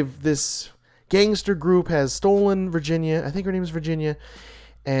this gangster group has stolen Virginia. I think her name is Virginia.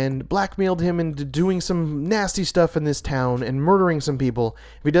 And blackmailed him into doing some nasty stuff in this town and murdering some people.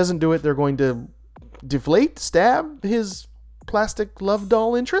 If he doesn't do it, they're going to stab his plastic love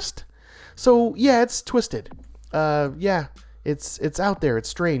doll interest. So yeah, it's twisted. It's out there. It's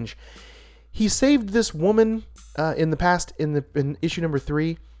strange. He saved this woman in the past in issue number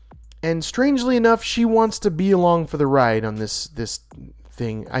 3, and strangely enough, she wants to be along for the ride on this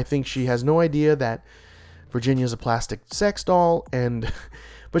thing. I think she has no idea that Virginia's a plastic sex doll,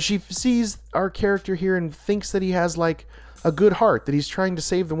 but she sees our character here and thinks that he has like a good heart, that he's trying to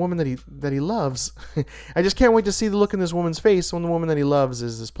save the woman that he loves. I just can't wait to see the look in this woman's face when the woman that he loves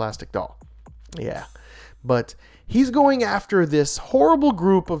is this plastic doll. Yeah. But he's going after this horrible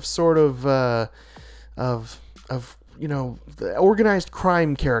group of sort of the organized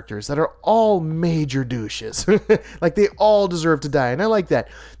crime characters that are all major douches. Like they all deserve to die. And I like that.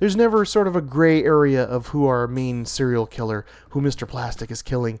 There's never sort of a gray area of who our main serial killer, who Mr. Plastic is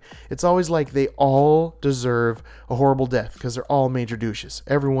killing. It's always like they all deserve a horrible death because they're all major douches.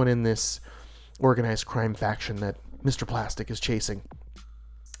 Everyone in this organized crime faction that Mr. Plastic is chasing.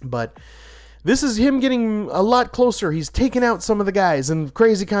 But this is him getting a lot closer. He's taken out some of the guys in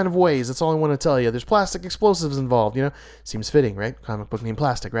crazy kind of ways. That's all I want to tell you. There's plastic explosives involved, Seems fitting, right? Comic book named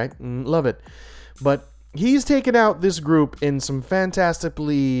Plastic, right? Love it. But he's taken out this group in some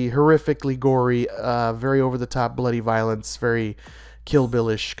fantastically, horrifically gory, very over-the-top bloody violence, very Kill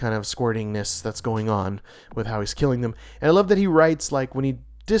Bill-ish kind of squirtingness that's going on with how he's killing them. And I love that he writes, like, when he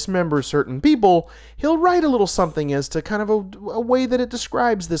dismembers certain people, he'll write a little something as to kind of a way that it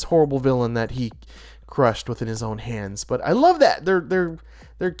describes this horrible villain that he crushed within his own hands. But I love that.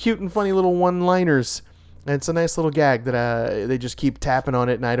 They're cute and funny little one-liners. And it's a nice little gag that they just keep tapping on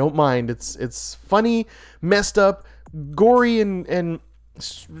it, and I don't mind. It's funny, messed up, gory, and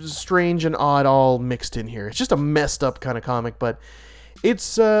strange and odd all mixed in here. It's just a messed up kind of comic, but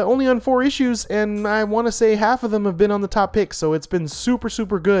it's only on 4 issues, and I want to say half of them have been on the top picks, so it's been super,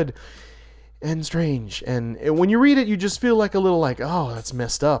 super good and strange. And when you read it, you just feel like a little like, oh, that's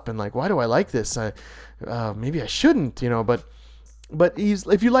messed up, and like, why do I like this? Maybe I shouldn't, But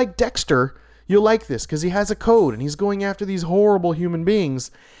if you like Dexter, you'll like this, because he has a code, and he's going after these horrible human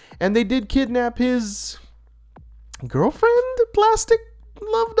beings, and they did kidnap his girlfriend, plastic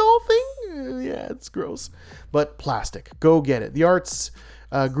love doll thing. Yeah, it's gross, but Plastic, go get it. The art's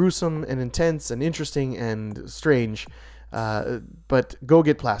gruesome and intense and interesting and strange, but go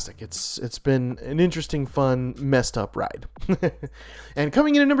get Plastic. It's been an interesting, fun, messed up ride. And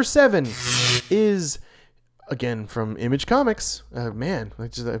coming in at number 7 is, again, from Image Comics. Man, I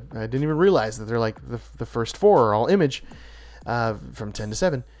didn't even realize that they're like the first 4 are all Image, from 10 to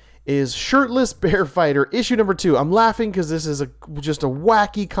 7. Is Shirtless Bear Fighter, issue number 2. I'm laughing because this is just a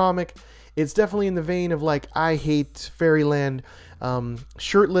wacky comic. It's definitely in the vein of like I Hate Fairyland.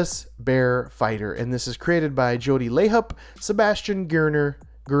 Shirtless Bear Fighter, and this is created by Jody Layhup, Sebastian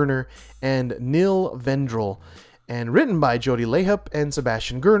Gurner, and Nil Vendrell, and written by Jody Layhup and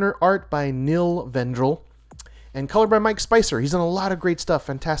Sebastian Gurner, art by Nil Vendrell, and colored by Mike Spicer. He's done a lot of great stuff,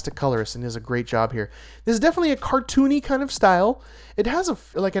 fantastic colorist, and does a great job here. This is definitely a cartoony kind of style. It has an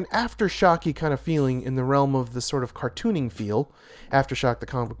Aftershocky kind of feeling in the realm of the sort of cartooning feel. Aftershock, the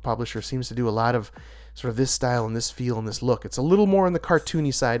comic book publisher, seems to do a lot of sort of this style and this feel and this look. It's a little more on the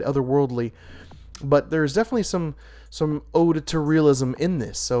cartoony side, otherworldly, but there's definitely some ode to realism in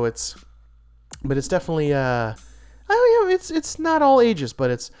this. So it's definitely it's not all ages,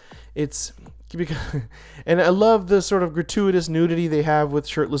 but it's and I love the sort of gratuitous nudity they have with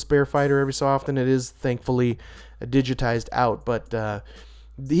Shirtless Bear Fighter every so often. It is thankfully digitized out, but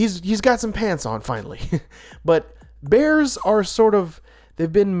he's got some pants on finally. But bears are sort of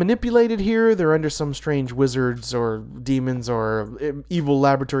they've been manipulated here. They're under some strange wizards or demons or evil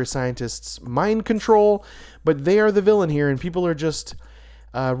laboratory scientists' mind control, but they are the villain here, and people are just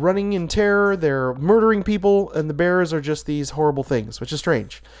running in terror. They're murdering people, and the bears are just these horrible things, which is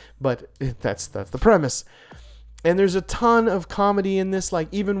strange, but that's the premise. And there's a ton of comedy in this, like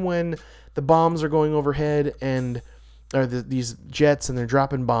even when the bombs are going overhead and these jets and they're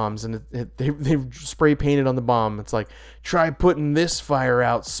dropping bombs and they've spray painted on the bomb. It's like, try putting this fire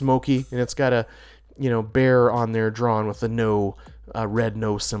out, Smokey. And it's got a, bear on there drawn with the no, red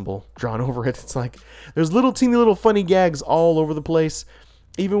no symbol drawn over it. It's like, there's teeny little funny gags all over the place.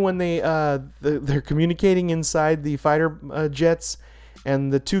 Even when they're communicating inside the fighter jets,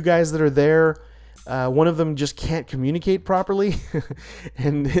 and the two guys that are there, one of them just can't communicate properly,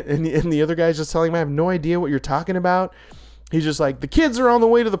 and the other guy's just telling him, I have no idea what you're talking about. He's just like, the kids are on the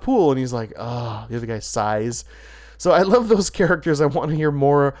way to the pool, and he's like, oh, the other guy sighs. So I love those characters. I want to hear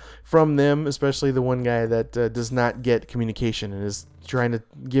more from them, especially the one guy that does not get communication and is trying to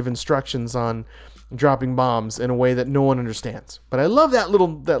give instructions on dropping bombs in a way that no one understands. But I love that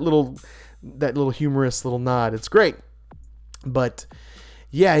little humorous little nod. It's great. But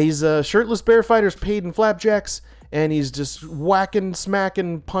yeah, he's shirtless bear fighters paid in flapjacks, and he's just whacking,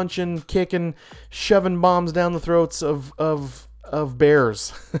 smacking, punching, kicking, shoving bombs down the throats of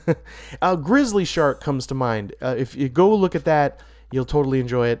bears. A grizzly shark comes to mind. If you go look at that, you'll totally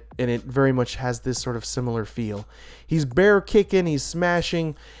enjoy it, and it very much has this sort of similar feel. He's bear kicking, he's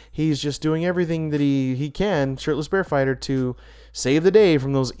smashing, he's just doing everything that he can, shirtless bear fighter, to save the day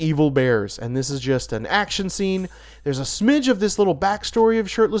from those evil bears. And this is just an action scene. There's a smidge of this little backstory of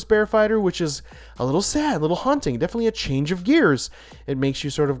shirtless bear fighter, which is a little sad, a little haunting, definitely a change of gears. It makes you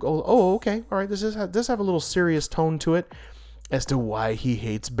sort of go, oh, okay, all right, this does have a little serious tone to it as to why he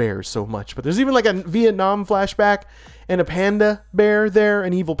hates bears so much. But there's even like a Vietnam flashback and a panda bear there,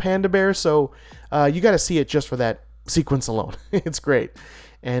 an evil panda bear. So you got to see it just for that sequence alone. It's great.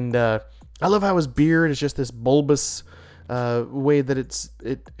 And I love how his beard is just this bulbous way that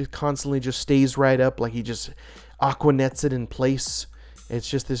it constantly just stays right up, like he just aquanets it in place. It's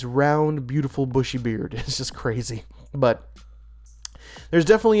just this round, beautiful, bushy beard. It's just crazy. But there's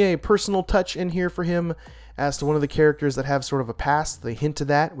definitely a personal touch in here for him as to one of the characters that have sort of a past. They hint to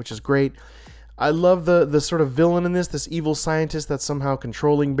that, which is great. I love the sort of villain in this evil scientist that's somehow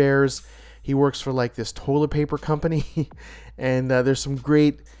controlling bears. He works for like this toilet paper company, and there's some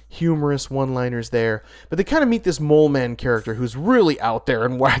great humorous one-liners there. But they kind of meet this Mole Man character who's really out there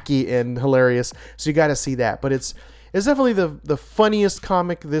and wacky and hilarious, so you got to see that. But it's definitely the funniest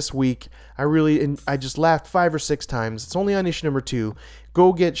comic this week. I just laughed 5 or 6 times. It's only on issue number 2.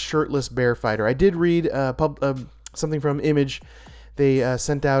 Go get Shirtless Bear Fighter. I did read something from Image. They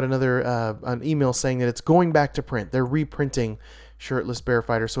sent out an email saying that it's going back to print. They're reprinting Shirtless Bear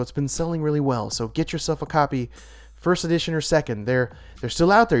Fighter, so it's been selling really well. So get yourself a copy, first edition or second. They're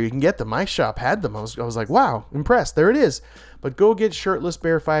still out there. You can get them. My shop had them. I was like, wow, impressed. There it is. But go get Shirtless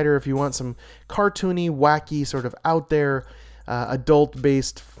Bear Fighter if you want some cartoony, wacky, sort of out there,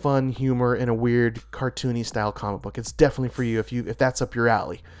 adult-based fun humor in a weird cartoony style comic book. It's definitely for you if that's up your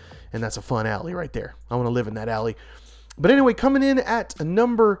alley, and that's a fun alley right there. I want to live in that alley. But anyway, coming in at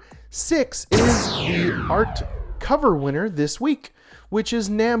number 6 is the art cover winner this week, which is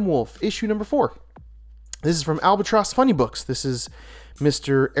Namwolf, issue number 4. This is from Albatross Funny Books. This is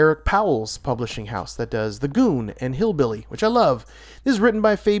Mr. Eric Powell's publishing house that does The Goon and Hillbilly, which I love. This is written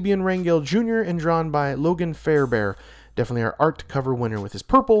by Fabian Rangel Jr. and drawn by Logan Fairbear. Definitely our art cover winner with his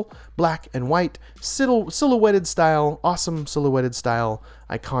purple, black, and white silhouetted style, awesome silhouetted style,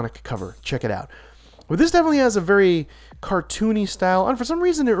 iconic cover. Check it out. Well, this definitely has a very cartoony style, and for some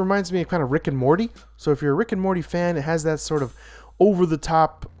reason it reminds me of kind of Rick and Morty. So if you're a Rick and Morty fan, it has that sort of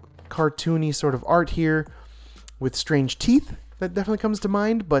over-the-top, cartoony sort of art here with strange teeth. That definitely comes to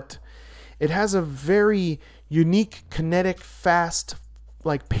mind, but it has a very unique, kinetic, fast,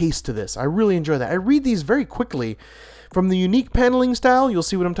 like pace to this. I really enjoy that. I read these very quickly. From the unique paneling style, you'll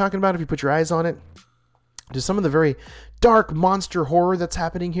see what I'm talking about if you put your eyes on it, to some of the very dark monster horror that's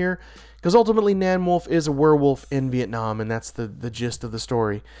happening here. Because ultimately, Namwolf is a werewolf in Vietnam, and that's the gist of the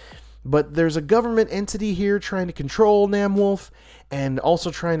story. But there's a government entity here trying to control Namwolf, and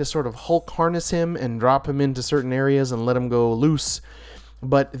also trying to sort of Hulk harness him and drop him into certain areas and let him go loose.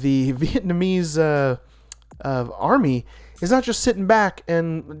 But the Vietnamese army is not just sitting back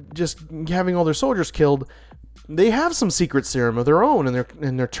and just having all their soldiers killed. They have some secret serum of their own,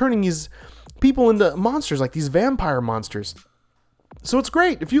 and they're turning these people into monsters, like these vampire monsters. So it's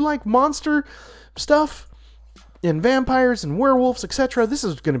great. If you like monster stuff and vampires and werewolves, etc., this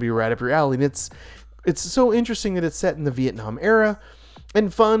is going to be right up your alley. And it's so interesting that it's set in the Vietnam era.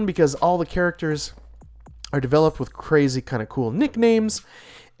 and fun because all the characters are developed with crazy kind of cool nicknames,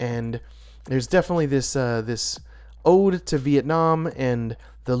 and there's definitely this ode to Vietnam, and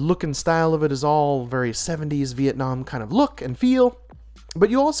the look and style of it is all very 70s Vietnam kind of look and feel. But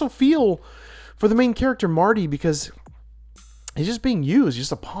you also feel for the main character Marty, because he's just being used,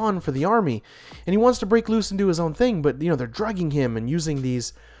 just a pawn for the army, and he wants to break loose and do his own thing, but they're drugging him and using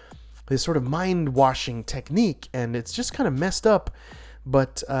this sort of mind-washing technique, and it's just kind of messed up.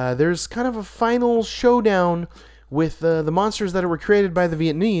 But there's kind of a final showdown with the monsters that were created by the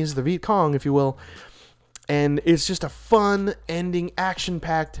Vietnamese, the Viet Cong, if you will, and it's just a fun ending,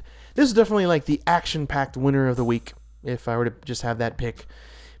 action-packed. This is definitely like the action-packed winner of the week, if I were to just have that pick,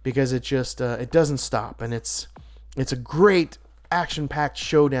 because it just it doesn't stop, and it's a great action-packed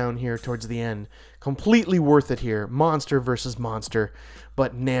showdown here towards the end. Completely worth it here. Monster versus monster,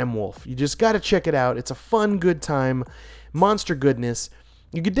 but Namwolf. You just got to check it out. It's a fun, good time. Monster goodness.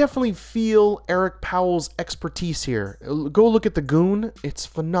 You could definitely feel Eric Powell's expertise here. Go look at The Goon. It's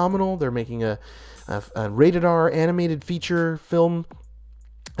phenomenal. They're making a rated R animated feature film.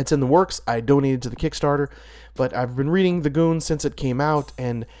 It's in the works. I donated to the Kickstarter, but I've been reading The Goon since it came out,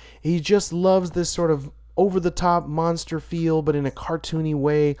 and he just loves this sort of over-the-top monster feel, but in a cartoony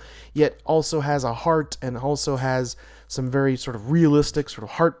way, yet also has a heart and also has some very sort of realistic, sort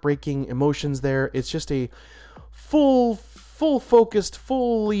of heartbreaking emotions there. It's just a full-focused,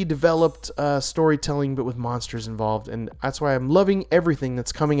 fully developed storytelling, but with monsters involved, and that's why I'm loving everything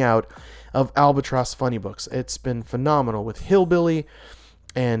that's coming out of Albatross Funny Books. It's been phenomenal with Hillbilly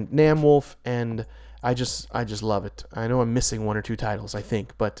and Namwolf, and I just love it. I know I'm missing one or two titles, I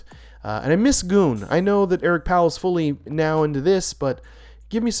think, but and I miss Goon. I know that Eric Powell's fully now into this, but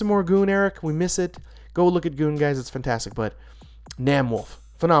give me some more Goon, Eric. We miss it. Go look at Goon, guys. It's fantastic. But Namwolf,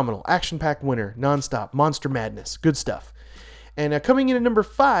 phenomenal, action-packed winner, nonstop, monster madness, good stuff. And coming in at number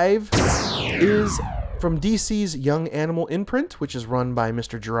 5 is from DC's Young Animal imprint, which is run by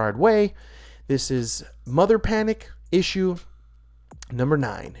Mr. Gerard Way. This is Mother Panic issue number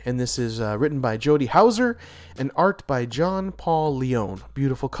 9, and this is written by Jody Hauser and art by John Paul Leone.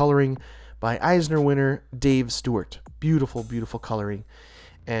 Beautiful coloring by Eisner winner Dave Stewart. Beautiful, beautiful coloring.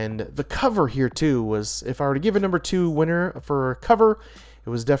 And the cover here too was, if I were to give a number 2 winner for cover, it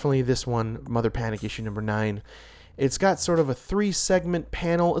was definitely this one, Mother Panic issue number 9. It's got sort of a 3-segment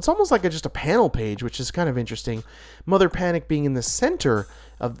panel. It's almost like just a panel page, which is kind of interesting. Mother Panic being in the center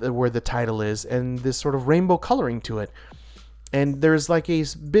of where the title is, and this sort of rainbow coloring to it. And there's like a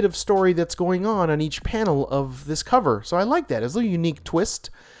bit of story that's going on each panel of this cover. So I like that. It's a little unique twist.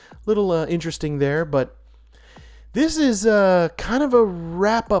 A little interesting there. But this is kind of a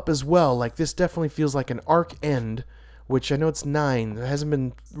wrap-up as well. Like, this definitely feels like an arc end, which I know it's 9. It hasn't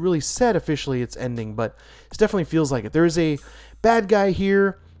been really said officially it's ending, but it definitely feels like it. There is a bad guy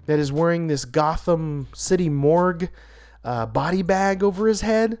here that is wearing this Gotham City morgue body bag over his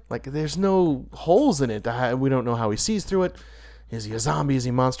head. Like, there's no holes in it. We don't know how he sees through it. Is he a zombie? Is he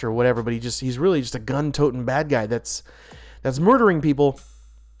a monster or whatever? But he's really just a gun-toting bad guy that's murdering people.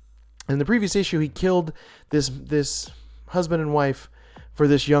 In the previous issue, he killed this husband and wife for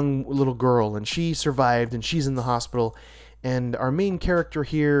this young little girl, and she survived, and she's in the hospital. And our main character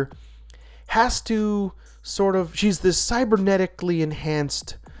here has to she's this cybernetically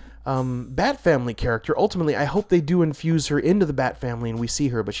enhanced Bat Family character. Ultimately, I hope they do infuse her into the Bat Family and we see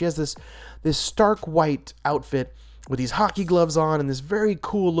her, but she has this stark white outfit with these hockey gloves on and this very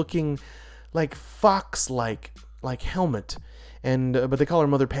cool looking, like fox-like helmet. And but they call her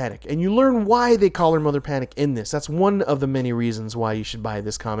Mother Panic, and you learn why they call her Mother Panic in this. That's one of the many reasons why you should buy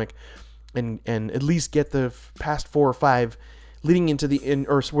this comic, and at least get the past 4 or 5 leading into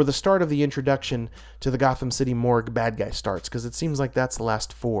where the start of the introduction to the Gotham City morgue bad guy starts, because it seems like that's the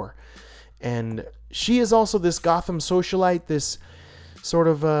last 4. And she is also this Gotham socialite, this sort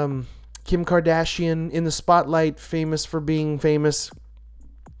of Kim Kardashian in the spotlight, famous for being famous,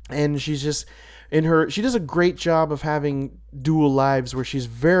 and she's just she does a great job of having dual lives, where she's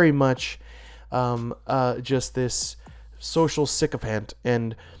very much just this social sycophant,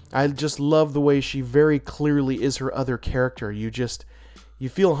 and I just love the way she very clearly is her other character. You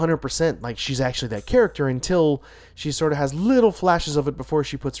feel 100% like she's actually that character until she sort of has little flashes of it before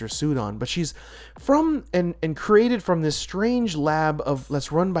she puts her suit on. But she's from and created from this strange lab that's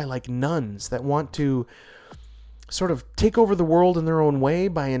run by like nuns that want to sort of take over the world in their own way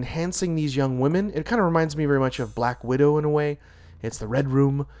by enhancing these young women. It kind of reminds me very much of Black Widow in a way. It's the Red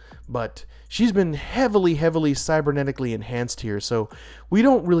Room, but she's been heavily, heavily cybernetically enhanced here, so we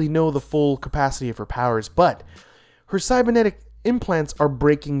don't really know the full capacity of her powers, but her cybernetic implants are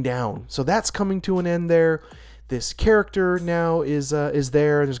breaking down, so that's coming to an end there. this character now is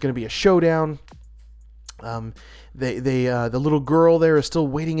there. There's going to be a showdown. The little girl there is still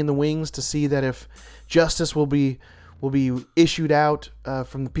waiting in the wings to see that if justice will be issued out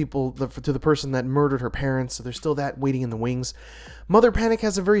from the people to the person that murdered her parents. So there's still that waiting in the wings. Mother Panic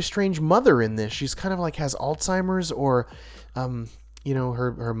has a very strange mother in this. She's kind of like has Alzheimer's, or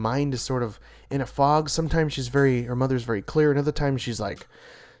her mind is sort of in a fog. Sometimes her mother's very clear, and other times she's like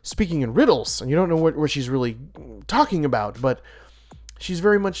speaking in riddles, and you don't know what she's really talking about. But she's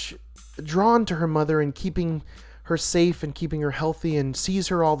very much drawn to her mother and keeping her safe and keeping her healthy, and sees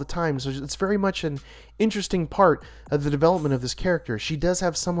her all the time. So it's very much an interesting part of the development of this character. She does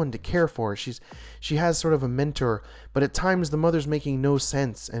have someone to care for. She has sort of a mentor, but at times the mother's making no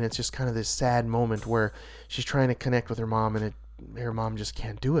sense, and it's just kind of this sad moment where she's trying to connect with her mom, and her mom just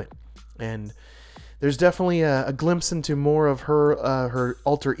can't do it. And there's definitely a glimpse into more of her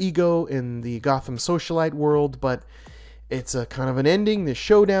alter ego in the Gotham socialite world, but it's a kind of an ending. The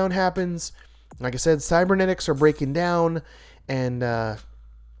showdown happens. Like I said, cybernetics are breaking down, and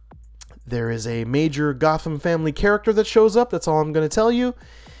there is a major Gotham family character that shows up. That's all I'm going to tell you,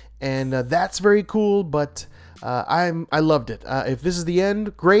 and that's very cool. But I loved it. If this is the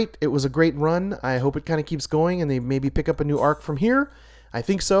end, great. It was a great run. I hope it kind of keeps going, and they maybe pick up a new arc from here. I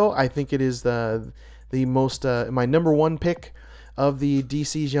think so. I think it is the most my number one pick of the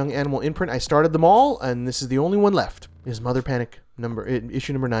DC's Young Animal imprint. I started them all, and this is the only one left. Is Mother Panic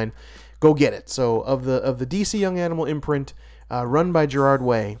issue number 9. Go get it. So of the DC Young Animal imprint, run by Gerard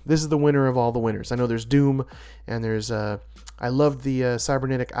Way, this is the winner of all the winners. I know there's Doom, and there's I loved the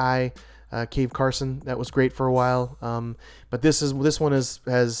Cybernetic Eye, Cave Carson. That was great for a while. But this one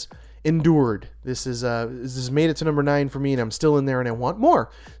has endured. This has made it to number 9 for me, and I'm still in there, and I want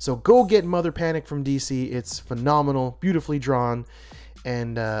more. So go get Mother Panic from DC. It's phenomenal, beautifully drawn,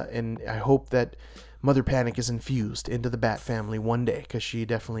 and I hope that Mother Panic is infused into the Bat family one day, because she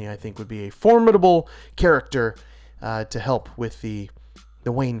definitely, I think, would be a formidable character to help with the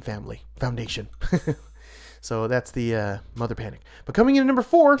Wayne family foundation. So that's the Mother Panic. But coming in at number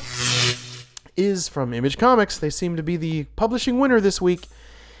 4 is from Image Comics. They seem to be the publishing winner this week,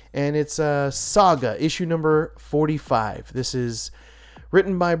 and it's Saga, issue number 45. This is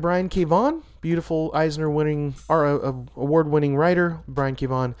written by Brian K. Vaughan, beautiful Eisner-winning or award-winning writer, Brian K.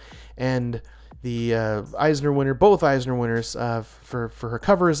 Vaughan, and the Eisner winner, both Eisner winners for her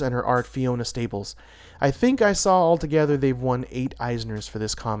covers and her art, Fiona Staples. I think I saw altogether they've won 8 Eisners for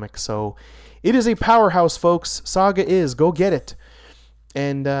this comic, so it is a powerhouse, folks. Saga is. Go get it.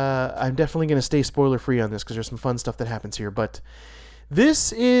 And I'm definitely going to stay spoiler-free on this, because there's some fun stuff that happens here. But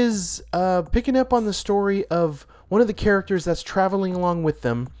this is picking up on the story of one of the characters that's traveling along with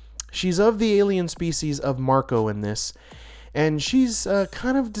them. She's of the alien species of Marco in this, and she's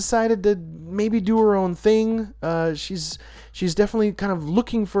kind of decided to maybe do her own thing. She's definitely kind of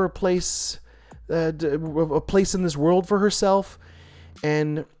looking for a place in this world for herself.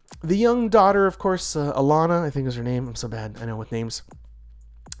 And the young daughter, of course, Alana, I think is her name. I'm so bad. I know with names.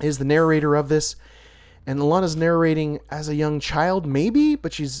 Is the narrator of this. And Alana's narrating as a young child, maybe,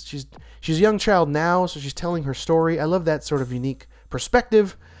 but she's a young child now, so she's telling her story. I love that sort of unique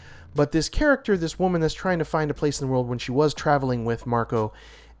perspective. But this character, this woman that's trying to find a place in the world when she was traveling with Marco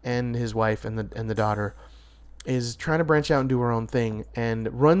and his wife and the daughter, is trying to branch out and do her own thing, and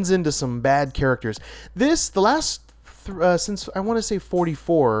runs into some bad characters. The last, since I want to say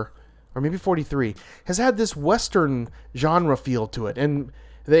 44, or maybe 43, has had this Western genre feel to it. And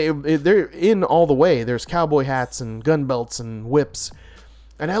they're in all the way. There's cowboy hats and gun belts and whips.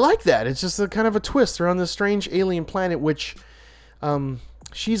 And I like that. It's just a kind of a twist. They're on this strange alien planet, which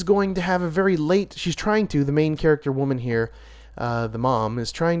she's going to have the main character woman here, the mom,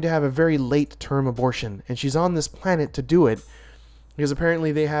 is trying to have a very late term abortion. And she's on this planet to do it, because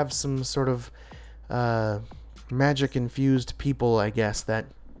apparently they have some sort of magic infused people, I guess, that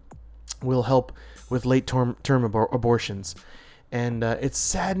will help with late term abortions. And it's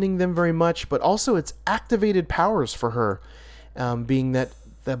saddening them very much, but also it's activated powers for her, being that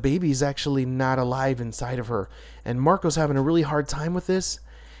the baby's actually not alive inside of her. And Marco's having a really hard time with this,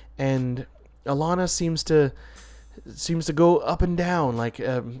 and Alana seems to go up and down. Like,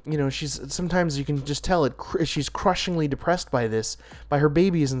 she's, sometimes you can just tell she's crushingly depressed by this, by her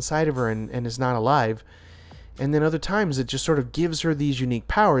baby is inside of her and is not alive. And then other times it just sort of gives her these unique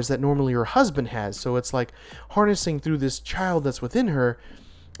powers that normally her husband has. So it's like harnessing through this child that's within her.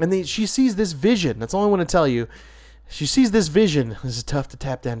 And she sees this vision. That's all I want to tell you. She sees this vision. This is tough to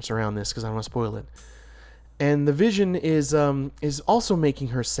tap dance around this because I don't want to spoil it. And the vision is also making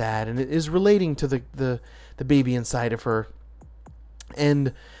her sad, and it is relating to the baby inside of her.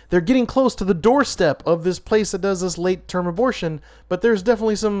 And they're getting close to the doorstep of this place that does this late term abortion, but there's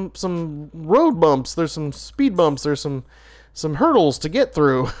definitely some road bumps, there's some speed bumps, there's some hurdles to get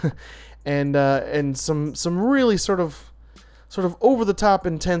through, and some really sort of over the top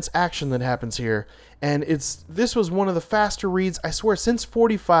intense action that happens here. And this was one of the faster reads, I swear, since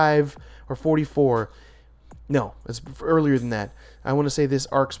 45 or 44. No, it's earlier than that. I want to say this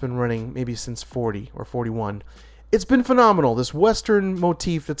arc's been running maybe since 40 or 41. It's been phenomenal, this Western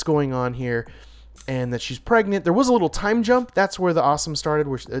motif that's going on here, and that she's pregnant. There was a little time jump. That's where the awesome started,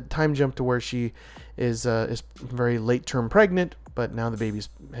 where a time jump to where she is very late term pregnant, but now the baby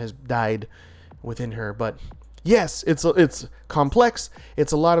has died within her. But yes, it's complex.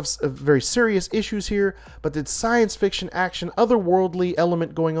 It's a lot of very serious issues here, but it's science fiction, action, otherworldly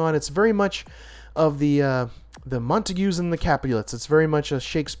element going on. It's very much of the Montagues and the Capulets. It's very much a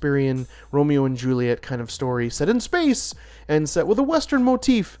Shakespearean Romeo and Juliet kind of story set in space and set with a Western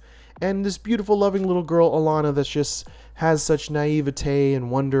motif. And this beautiful, loving little girl, Alana, that just has such naivete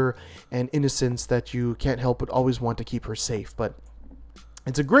and wonder and innocence that you can't help but always want to keep her safe. But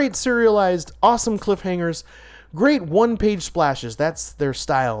it's a great serialized, awesome cliffhangers, great one-page splashes. That's their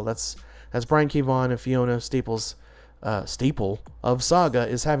style. That's Brian K. Vaughan and Fiona Staples' staple of Saga,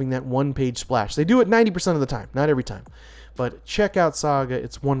 is having that one-page splash. They do it 90% of the time, not every time. But check out Saga.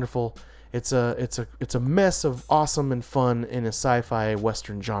 It's wonderful. It's a mess of awesome and fun in a sci-fi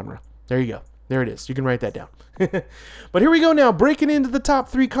Western genre. There you go. There it is. You can write that down. But here we go now, breaking into the top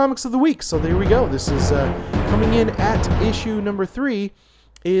 3 comics of the week. So there we go. This is coming in at issue number 3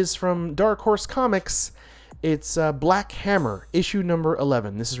 is from Dark Horse Comics. It's Black Hammer, issue number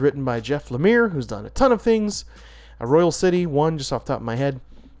 11. This is written by Jeff Lemire, who's done a ton of things. Royal City, one just off the top of my head.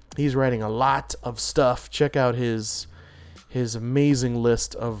 He's writing a lot of stuff. Check out his amazing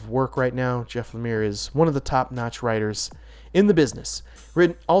list of work right now. Jeff Lemire is one of the top-notch writers in the business.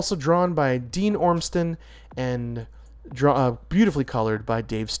 Also drawn by Dean Ormston and beautifully colored by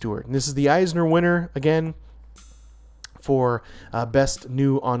Dave Stewart. And this is the Eisner winner, again, for Best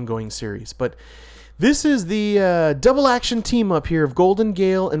New Ongoing Series. But this is the double action team up here of Golden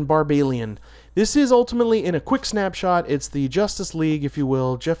Gale and Barbalian. This is ultimately, in a quick snapshot, it's the Justice League, if you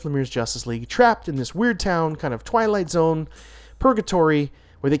will, Jeff Lemire's Justice League, trapped in this weird town, kind of Twilight Zone, purgatory,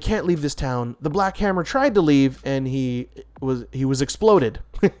 where they can't leave this town. The Black Hammer tried to leave, and he was exploded.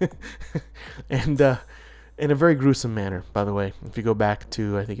 And in a very gruesome manner, by the way, if you go back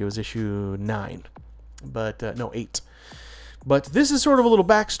to, I think it was issue 9. But, no, 8. But this is sort of a little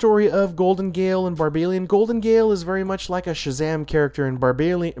backstory of Golden Gale and Barbalian. Golden Gale is very much like a Shazam character, and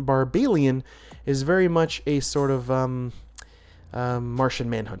Barbalian is very much a sort of Martian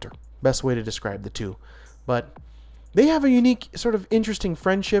Manhunter. Best way to describe the two. But they have a unique, sort of interesting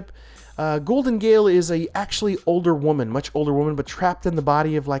friendship. Golden Gale is a actually older woman, much older woman, but trapped in the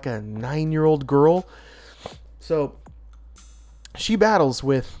body of like a 9-year-old girl. So she battles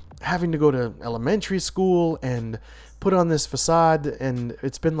with having to go to elementary school and put on this facade, and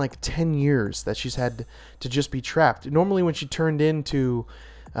it's been like 10 years that she's had to just be trapped. Normally when she turned into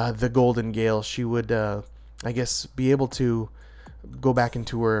the Golden Gale, she would, I guess, be able to go back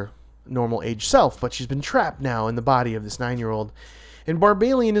into her normal age self, but she's been trapped now in the body of this 9-year-old. And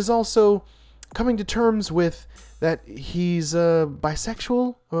Barbalian is also coming to terms with that he's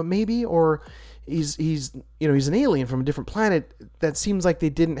bisexual, maybe, or he's an alien from a different planet. That seems like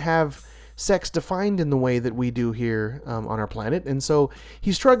they didn't have sex defined in the way that we do here on our planet, and so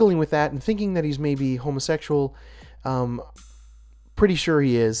he's struggling with that and thinking that he's maybe homosexual. Pretty sure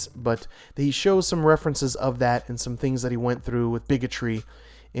he is, but he shows some references of that and some things that he went through with bigotry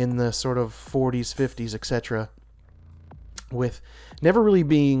in the sort of 40s, 50s, etc., with never really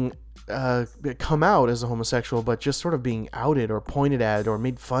being come out as a homosexual, but just sort of being outed or pointed at or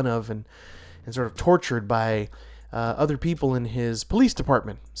made fun of and sort of tortured by other people in his police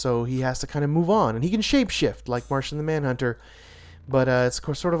department. So he has to kind of move on, and he can shapeshift like Martian the Manhunter. But it's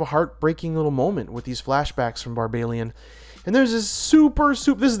sort of a heartbreaking little moment with these flashbacks from Barbalian. And there's this this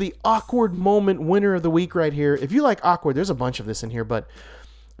is the awkward moment winner of the week right here. If you like awkward, there's a bunch of this in here, but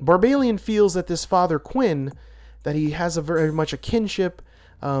Barbalian feels that this Father Quinn, that he has a very much a kinship,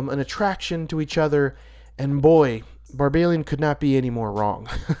 an attraction to each other, and boy, Barbalian could not be any more wrong.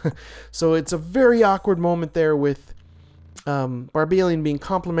 So it's a very awkward moment there with Barbalian being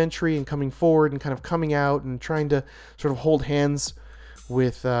complimentary and coming forward and kind of coming out and trying to sort of hold hands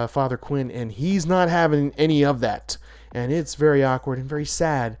with Father Quinn, and he's not having any of that. And it's very awkward and very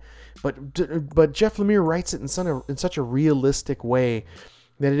sad. But Jeff Lemire writes it in such a realistic way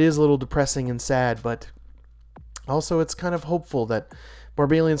that it is a little depressing and sad, but also it's kind of hopeful that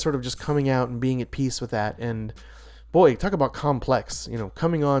Barbalian's sort of just coming out and being at peace with that, and boy, talk about complex.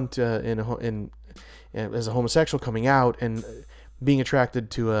 Coming on to as a homosexual, coming out and being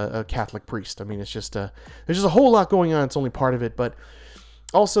attracted to a Catholic priest. I mean, it's just there's just a whole lot going on. It's only part of it, but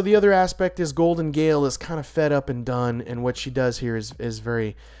also the other aspect is Golden Gale is kind of fed up and done, and what she does here is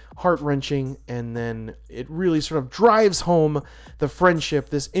very heart-wrenching, and then it really sort of drives home the friendship,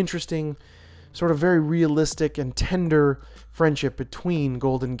 this interesting, sort of very realistic and tender friendship between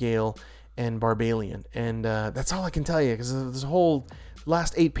Golden Gale and Barbalian. And that's all I can tell you, because this whole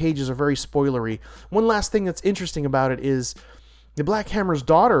last 8 pages are very spoilery. One last thing that's interesting about it is the Black Hammer's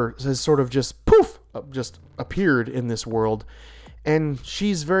daughter has sort of just poof, just appeared in this world, and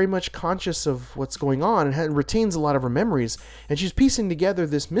she's very much conscious of what's going on and retains a lot of her memories, and she's piecing together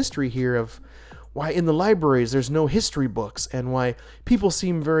this mystery here of why in the libraries there's no history books, and why people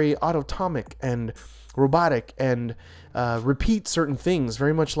seem very autotomic and robotic and repeat certain things,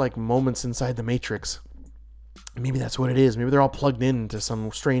 very much like moments inside the Matrix. Maybe that's what it is. Maybe they're all plugged into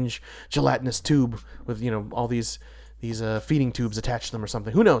some strange gelatinous tube with, all these feeding tubes attached to them or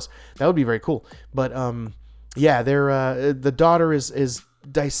something. Who knows? That would be very cool. But yeah, the daughter is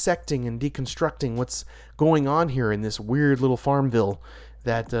dissecting and deconstructing what's going on here in this weird little Farmville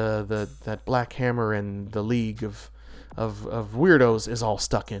that that Black Hammer and the League of Weirdos is all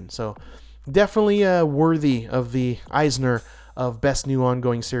stuck in. So definitely worthy of the Eisner of Best New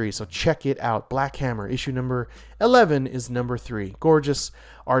Ongoing Series. So check it out. Black Hammer, issue number 11 is number 3. Gorgeous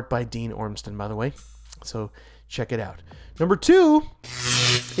art by Dean Ormston, by the way. So check it out. Number 2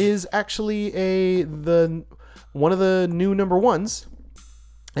 is actually one of the new number 1s,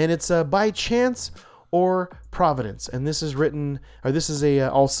 and it's By Chance or Providence. And this is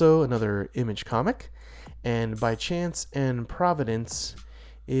also another Image comic. And By Chance and Providence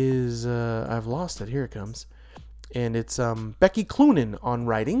is I've lost it. Here it comes. And it's Becky Cloonan on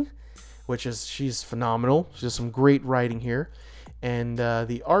writing, she's phenomenal. She does some great writing here. And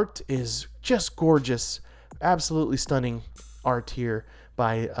the art is just gorgeous. Absolutely stunning art here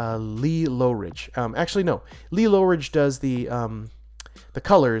by Lee Lowridge. Actually, no. Lee Lowridge does the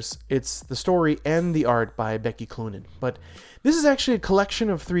colors. It's the story and the art by Becky Cloonan. But this is actually a collection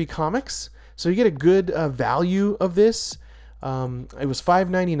of 3 comics, so you get a good value of this. It was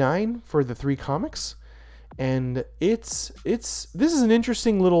 $5.99 for the 3 comics. And this is an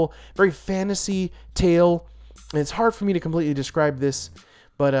interesting little, very fantasy tale. And it's hard for me to completely describe this,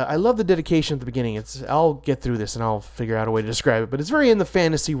 but I love the dedication at the beginning. I'll get through this and I'll figure out a way to describe it. But it's very in the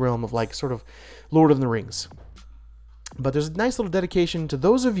fantasy realm of like sort of Lord of the Rings. But there's a nice little dedication to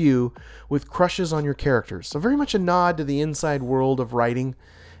those of you with crushes on your characters. So very much a nod to the inside world of writing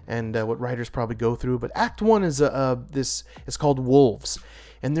and what writers probably go through. But Act 1 is it's called Wolves,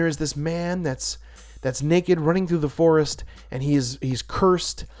 and there is this man that's naked running through the forest, and he's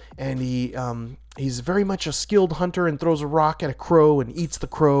cursed, and he's very much a skilled hunter and throws a rock at a crow and eats the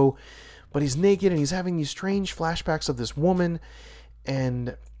crow, but he's naked and he's having these strange flashbacks of this woman,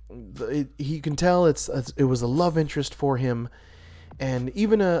 and he can tell it was a love interest for him, and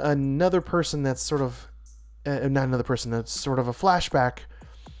even another person that's sort of not another person, that's sort of a flashback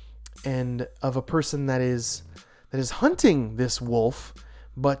and of a person that is hunting this wolf,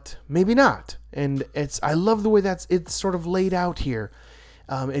 but maybe not. And I love the way it's sort of laid out here.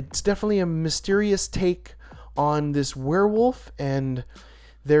 It's definitely a mysterious take on this werewolf, and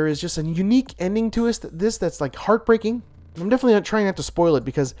there is just a unique ending to this that's like heartbreaking. I'm definitely not trying not to spoil it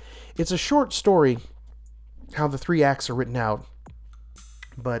because it's a short story, how the 3 acts are written out.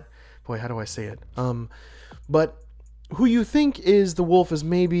 But boy, how do I say it? But who you think is the wolf is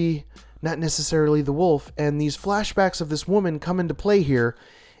maybe not necessarily the wolf, and these flashbacks of this woman come into play here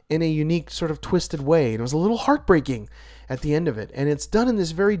in a unique sort of twisted way. And it was a little heartbreaking at the end of it. And it's done in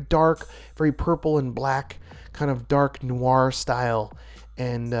this very dark, very purple and black kind of dark noir style.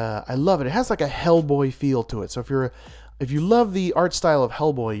 And I love it. It has like a Hellboy feel to it. So if you love the art style of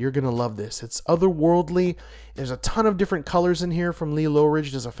Hellboy, you're going to love this. It's otherworldly. There's a ton of different colors in here from Lee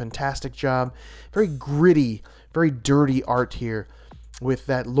Lowridge. Does a fantastic job. Very gritty, very dirty art here with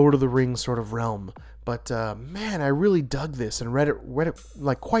that Lord of the Rings sort of realm. But man, I really dug this and read it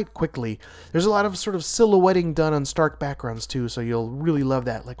like quite quickly. There's a lot of sort of silhouetting done on stark backgrounds too, so you'll really love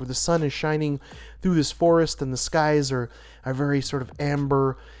that. Like where the sun is shining through this forest and the skies are very sort of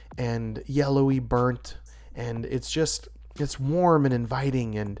amber and yellowy burnt, and it's warm and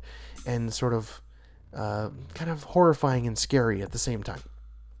inviting and sort of kind of horrifying and scary at the same time.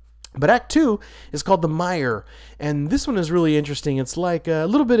 But Act 2 is called The Mire, and this one is really interesting. It's like a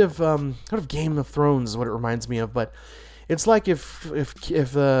little bit of sort of Game of Thrones is what it reminds me of, but it's like if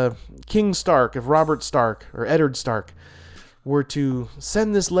King Stark, if Robert Stark or Eddard Stark were to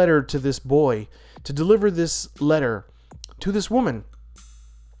send this letter to this boy, to deliver this letter to this woman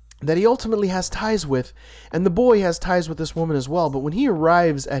that he ultimately has ties with, and the boy has ties with this woman as well. But when he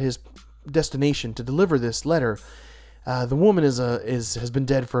arrives at his destination to deliver this letter, the woman has been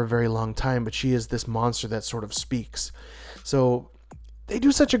dead for a very long time, but she is this monster that sort of speaks. So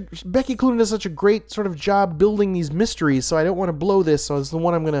Becky Cloonan does such a great sort of job building these mysteries, so I don't want to blow this, so it's the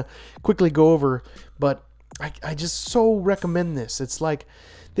one I'm going to quickly go over, but I just so recommend this. It's like,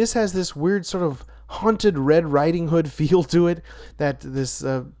 this has this weird sort of haunted Red Riding Hood feel to it, that this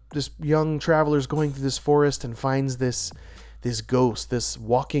young traveler's going through this forest and finds this ghost, this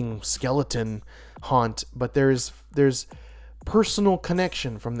walking skeleton haunt, but there's personal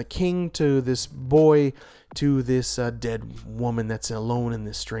connection from the king to this boy to this dead woman that's alone in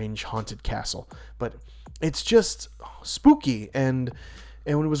this strange haunted castle. But it's just spooky, and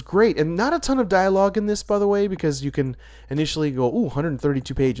it was great. And not a ton of dialogue in this, by the way, because you can initially go,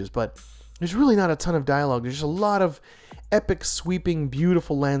 132 pages, but there's really not a ton of dialogue. There's just a lot of epic, sweeping,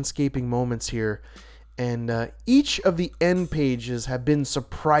 beautiful landscaping moments here. And each of the end pages have been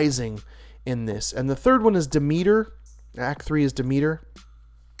surprising in this. And the third one is Demeter. Act 3 is Demeter.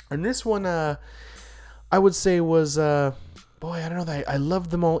 And this one, I would say was, I don't know. I loved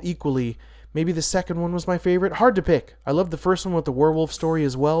them all equally. Maybe the second one was my favorite. Hard to pick. I loved the first one with the werewolf story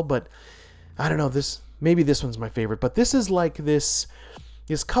as well, but I don't know. Maybe this one's my favorite. But this is like this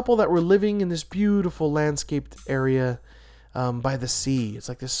couple that were living in this beautiful landscaped area by the sea. It's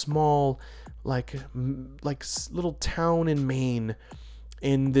like this small, like little town in Maine,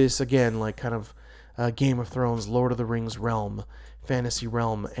 in this, again, like kind of Game of Thrones, Lord of the Rings realm, fantasy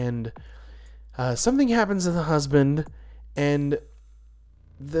realm. And something happens to the husband, and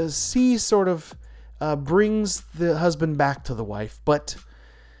the sea sort of brings the husband back to the wife, but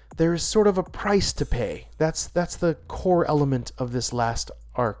there's sort of a price to pay. That's the core element of this last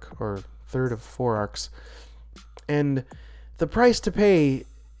arc, or third of 4 arcs. And the price to pay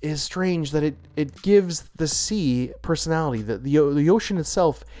is strange, that it gives the sea personality. The ocean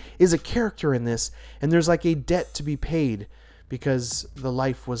itself is a character in this, and there's like a debt to be paid because the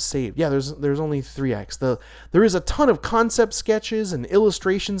life was saved. Yeah, there's only 3 acts. There is a ton of concept sketches and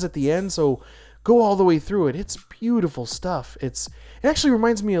illustrations at the end, so go all the way through it. It's beautiful stuff. It actually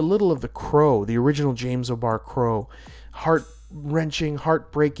reminds me a little of The Crow, the original James O'Barr Crow. Heart-wrenching,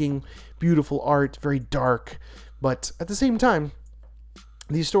 heartbreaking, beautiful art, very dark, but at the same time,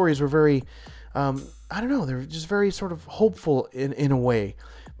 these stories were very, they were just very sort of hopeful in a way,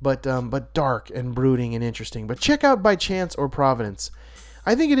 but dark and brooding and interesting. But check out By Chance or Providence.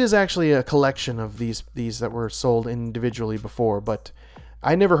 I think it is actually a collection of these that were sold individually before, but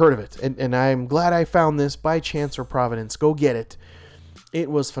I never heard of it, and I'm glad I found this, By Chance or Providence. Go get it. It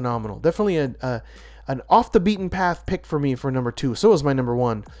was phenomenal. Definitely an off the beaten path pick for me for number 2. So was my number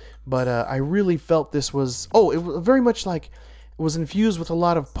 1, but I really felt this was, it was very much like, it was infused with a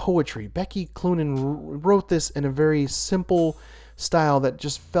lot of poetry. Becky Cloonan wrote this in a very simple style that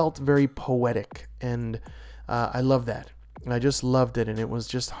just felt very poetic, and I love that. I just loved it, and it was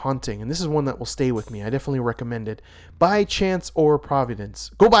just haunting. And this is one that will stay with me. I definitely recommend it. By Chance or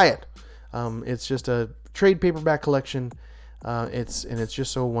Providence. Go buy it. It's just a trade paperback collection. It's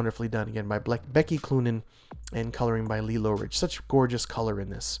just so wonderfully done. Again, by Becky Cloonan and coloring by Lee Lowridge. Such gorgeous color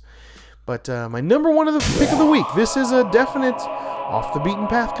in this. But my number 1 of the pick of the week. This is a definite off the beaten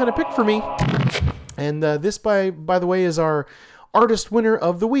path kind of pick for me. And this, by the way, is our artist winner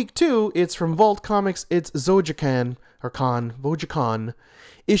of the week too. It's from Vault Comics. It's Voja Khan,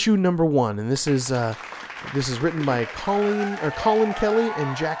 issue number 1, and this is written by Colin Kelly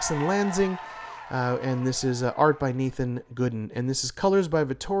and Jackson Lansing, and this is art by Nathan Gooden, and this is colors by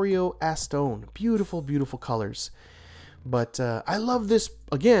Vittorio Astone. Beautiful, beautiful colors. But I love this,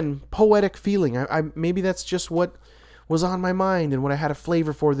 again, poetic feeling. I maybe that's just what was on my mind and what I had a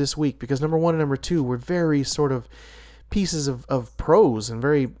flavor for this week, because number 1 and number 2 were very sort of pieces of prose and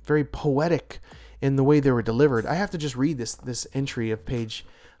very, very poetic in the way they were delivered. I have to just read this entry of page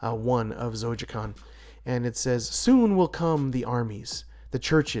 1 of Voja Khan, and it says, "Soon will come the armies, the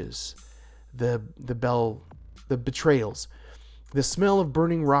churches, the betrayals, the smell of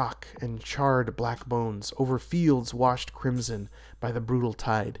burning rock and charred black bones over fields washed crimson by the brutal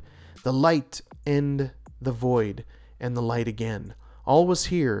tide, the light and the void and the light again. All was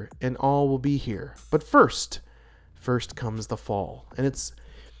here and all will be here. But first comes the fall." And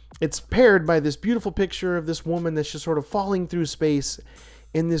it's paired by this beautiful picture of this woman that's just sort of falling through space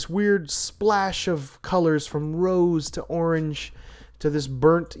in this weird splash of colors from rose to orange to this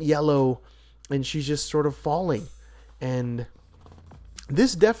burnt yellow, and she's just sort of falling. And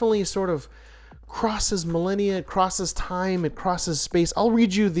this definitely sort of crosses millennia, it crosses time, it crosses space. I'll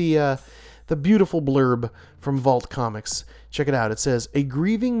read you the the beautiful blurb from Vault Comics. Check it out. It says, "A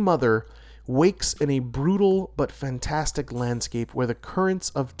grieving mother wakes in a brutal but fantastic landscape where the currents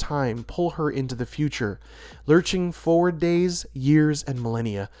of time pull her into the future, lurching forward days, years, and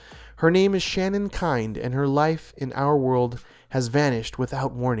millennia. Her name is Shannon Kind, and her life in our world has vanished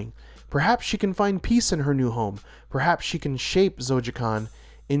without warning. Perhaps she can find peace in her new home. Perhaps she can shape Zojikan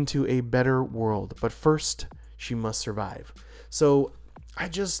into a better world. But first, she must survive." So,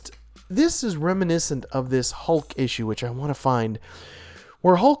 this is reminiscent of this Hulk issue, which I want to find,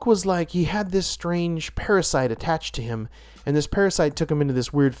 where Hulk was like, he had this strange parasite attached to him, and this parasite took him into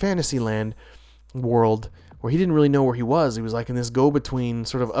this weird fantasy land world where he didn't really know where he was. He was like in this go-between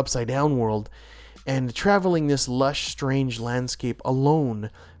sort of upside-down world, and traveling this lush, strange landscape alone.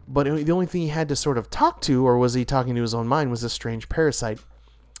 But the only thing he had to sort of talk to, or was he talking to his own mind, was this strange parasite.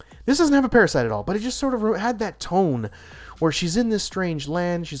 This doesn't have a parasite at all, but it just sort of had that tone where she's in this strange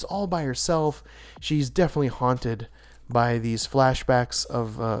land, she's all by herself, she's definitely haunted by these flashbacks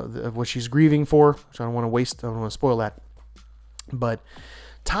of what she's grieving for, which I don't want to spoil that. But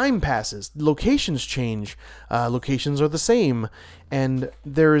time passes, locations change, locations are the same, and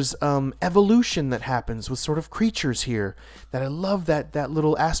there's evolution that happens with sort of creatures here. That I love that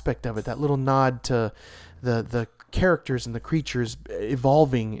little aspect of it, that little nod to the characters and the creatures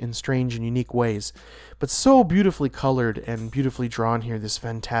evolving in strange and unique ways, but so beautifully colored and beautifully drawn here, this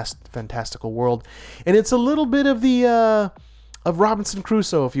fantastical world. And it's a little bit of the of Robinson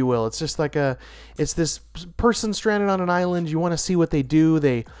Crusoe, if you will. It's just like it's this person stranded on an island. You want to see what they do.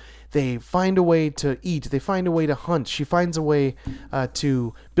 They find a way to eat. They find a way to hunt. She finds a way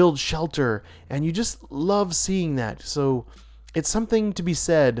to build shelter, and you just love seeing that. So it's something to be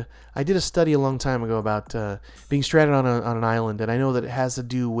said. I did a study a long time ago about being stranded on an island, and I know that it has to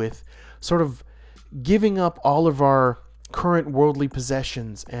do with sort of giving up all of our current worldly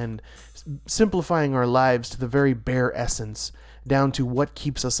possessions and simplifying our lives to the very bare essence, down to what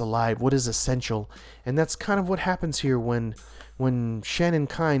keeps us alive, what is essential. And that's kind of what happens here when Shannon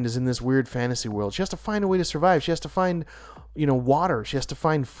Kind is in this weird fantasy world. She has to find a way to survive. She has to find, water. She has to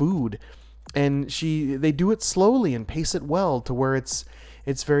find food. And they do it slowly and pace it well to where it's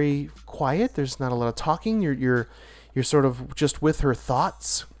very quiet. There's not a lot of talking. You're sort of just with her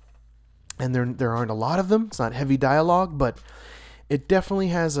thoughts, and there aren't a lot of them. It's not heavy dialogue, but it definitely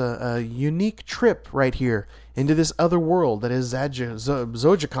has a unique trip right here into this other world that is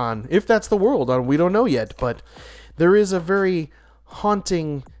Zojikan. If that's the world, we don't know yet, but there is a very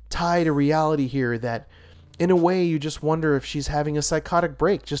haunting tie to reality here that, in a way, you just wonder if she's having a psychotic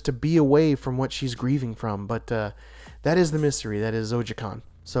break just to be away from what she's grieving from. But that is the mystery. That is Zojikan.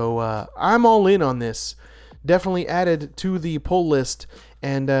 So I'm all in on this. Definitely added to the pull list.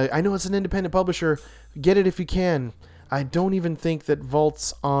 And I know it's an independent publisher. Get it if you can. I don't even think that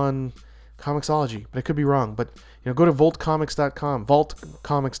Vault's on Comixology, but I could be wrong. But go to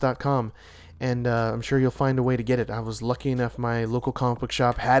vaultcomics.com, and I'm sure you'll find a way to get it. I was lucky enough my local comic book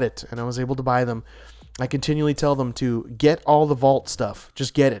shop had it, and I was able to buy them. I continually tell them to get all the Vault stuff.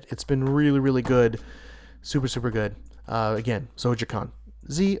 Just get it. It's been really, really good. Super, super good. Again, Zojikan.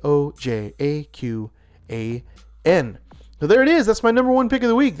 Zojakuan. So there it is. That's my number one pick of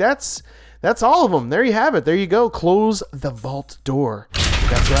the week. That's all of them. There you have it. There you go. Close the vault door.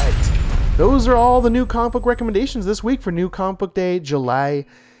 That's right. Those are all the new comic book recommendations this week for New Comic Book Day, July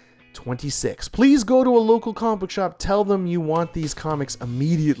 26. Please go to a local comic book shop. Tell them you want these comics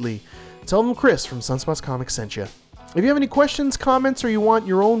immediately. Tell them Chris from Sunspots Comics sent you. If you have any questions, comments, or you want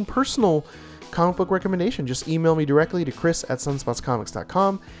your own personal comic book recommendation, just email me directly to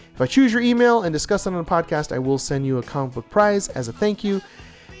chris@sunspotscomics.com. If I choose your email and discuss it on the podcast, I will send you a comic book prize as a thank you.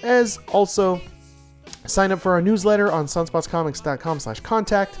 As also, sign up for our newsletter on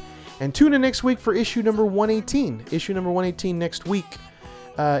sunspotscomics.com/contact, and tune in next week for issue number 118. Issue number 118 next week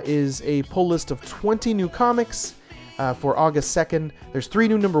is a pull list of 20 new comics for August 2nd. There's 3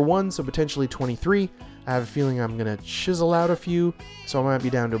 new number 1s, so potentially 23. I have a feeling I'm going to chisel out a few, so I might be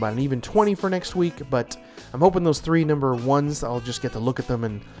down to about an even 20 for next week, but I'm hoping those 3 number 1s, I'll just get to look at them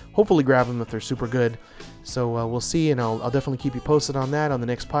and hopefully grab them if they're super good. So we'll see, and I'll definitely keep you posted on that on the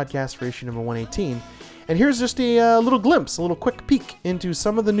next podcast for issue number 118. And here's just a little glimpse, a little quick peek into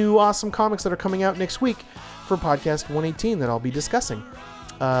some of the new awesome comics that are coming out next week for podcast 118 that I'll be discussing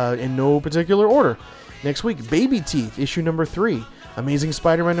in no particular order. Next week, Baby Teeth, issue number 3. Amazing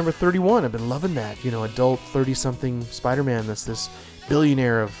Spider-Man number 31. I've been loving that. Adult 30-something Spider-Man that's this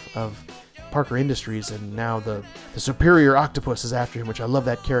billionaire of Parker Industries, and now the Superior Octopus is after him, which I love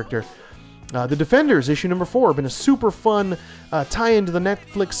that character. The Defenders, issue number 4. Been a super fun tie-in to the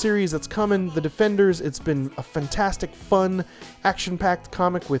Netflix series that's coming. The Defenders, it's been a fantastic, fun, action-packed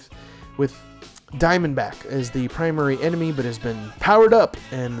comic with with Diamondback as the primary enemy, but has been powered up,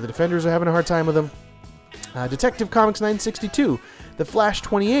 and the Defenders are having a hard time with him. Detective Comics 962, The Flash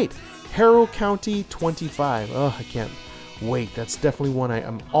 28, Harrow County 25. Oh, I can't wait. That's definitely one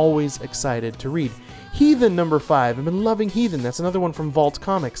I'm always excited to read. Heathen number 5. I've been loving Heathen. That's another one from Vault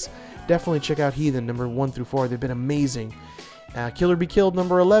Comics. Definitely check out Heathen number 1 through 4. They've been amazing. Killer Be Killed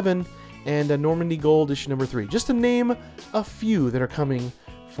number 11, and Normandy Gold issue number 3. Just to name a few that are coming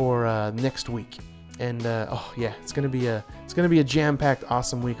for next week. And it's gonna be a jam-packed,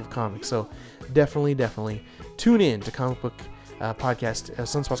 awesome week of comics. So definitely tune in to Comic Book Podcast,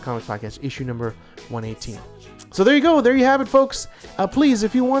 Sunspots Comics Podcast, issue number 118. So there you go. There you have it, folks. Please,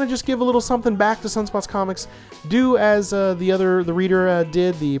 if you want to just give a little something back to Sunspots Comics, do as the reader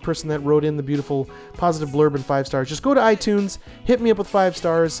did, the person that wrote in the beautiful positive blurb and 5 stars. Just go to iTunes, hit me up with 5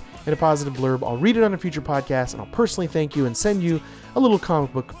 stars and a positive blurb. I'll read it on a future podcast, and I'll personally thank you and send you a little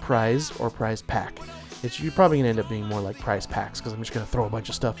comic book prize or prize pack. You're probably going to end up being more like prize packs, because I'm just going to throw a bunch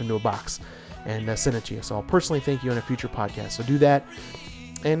of stuff into a box and send it to you. So I'll personally thank you on a future podcast. So do that.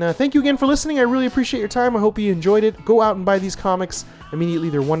 And thank you again for listening. I really appreciate your time. I hope you enjoyed it. Go out and buy these comics immediately.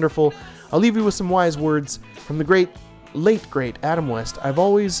 They're wonderful. I'll leave you with some wise words from the late great Adam West. I've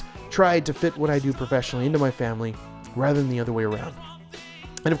always tried to fit what I do professionally into my family rather than the other way around.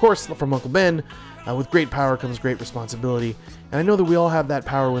 And of course, from Uncle Ben, with great power comes great responsibility. And I know that we all have that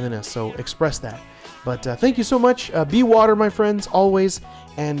power within us, so express that. But thank you so much. Be water, my friends, always.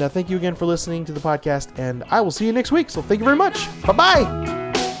 And thank you again for listening to the podcast. And I will see you next week. So thank you very much. Bye-bye.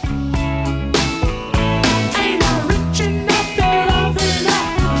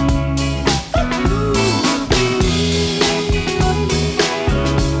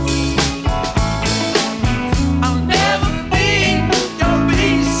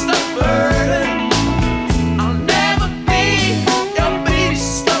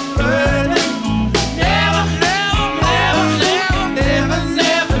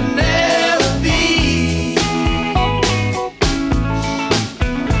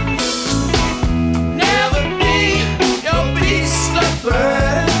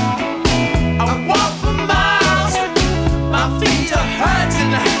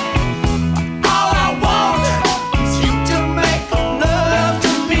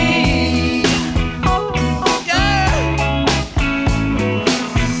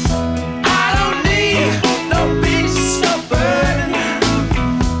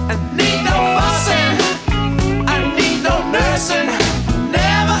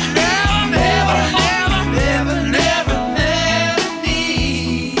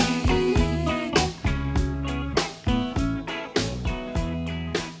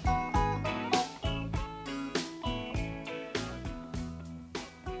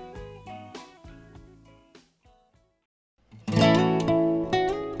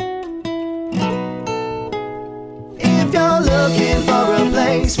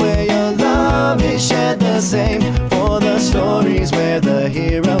 Where your love is shared the same, for the stories where the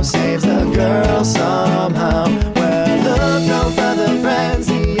hero saves the girl somehow, where look no further friends,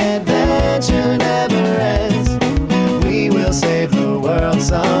 the adventure never ends. We will save the world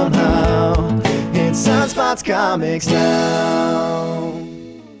somehow. It's Sunspots Comics now.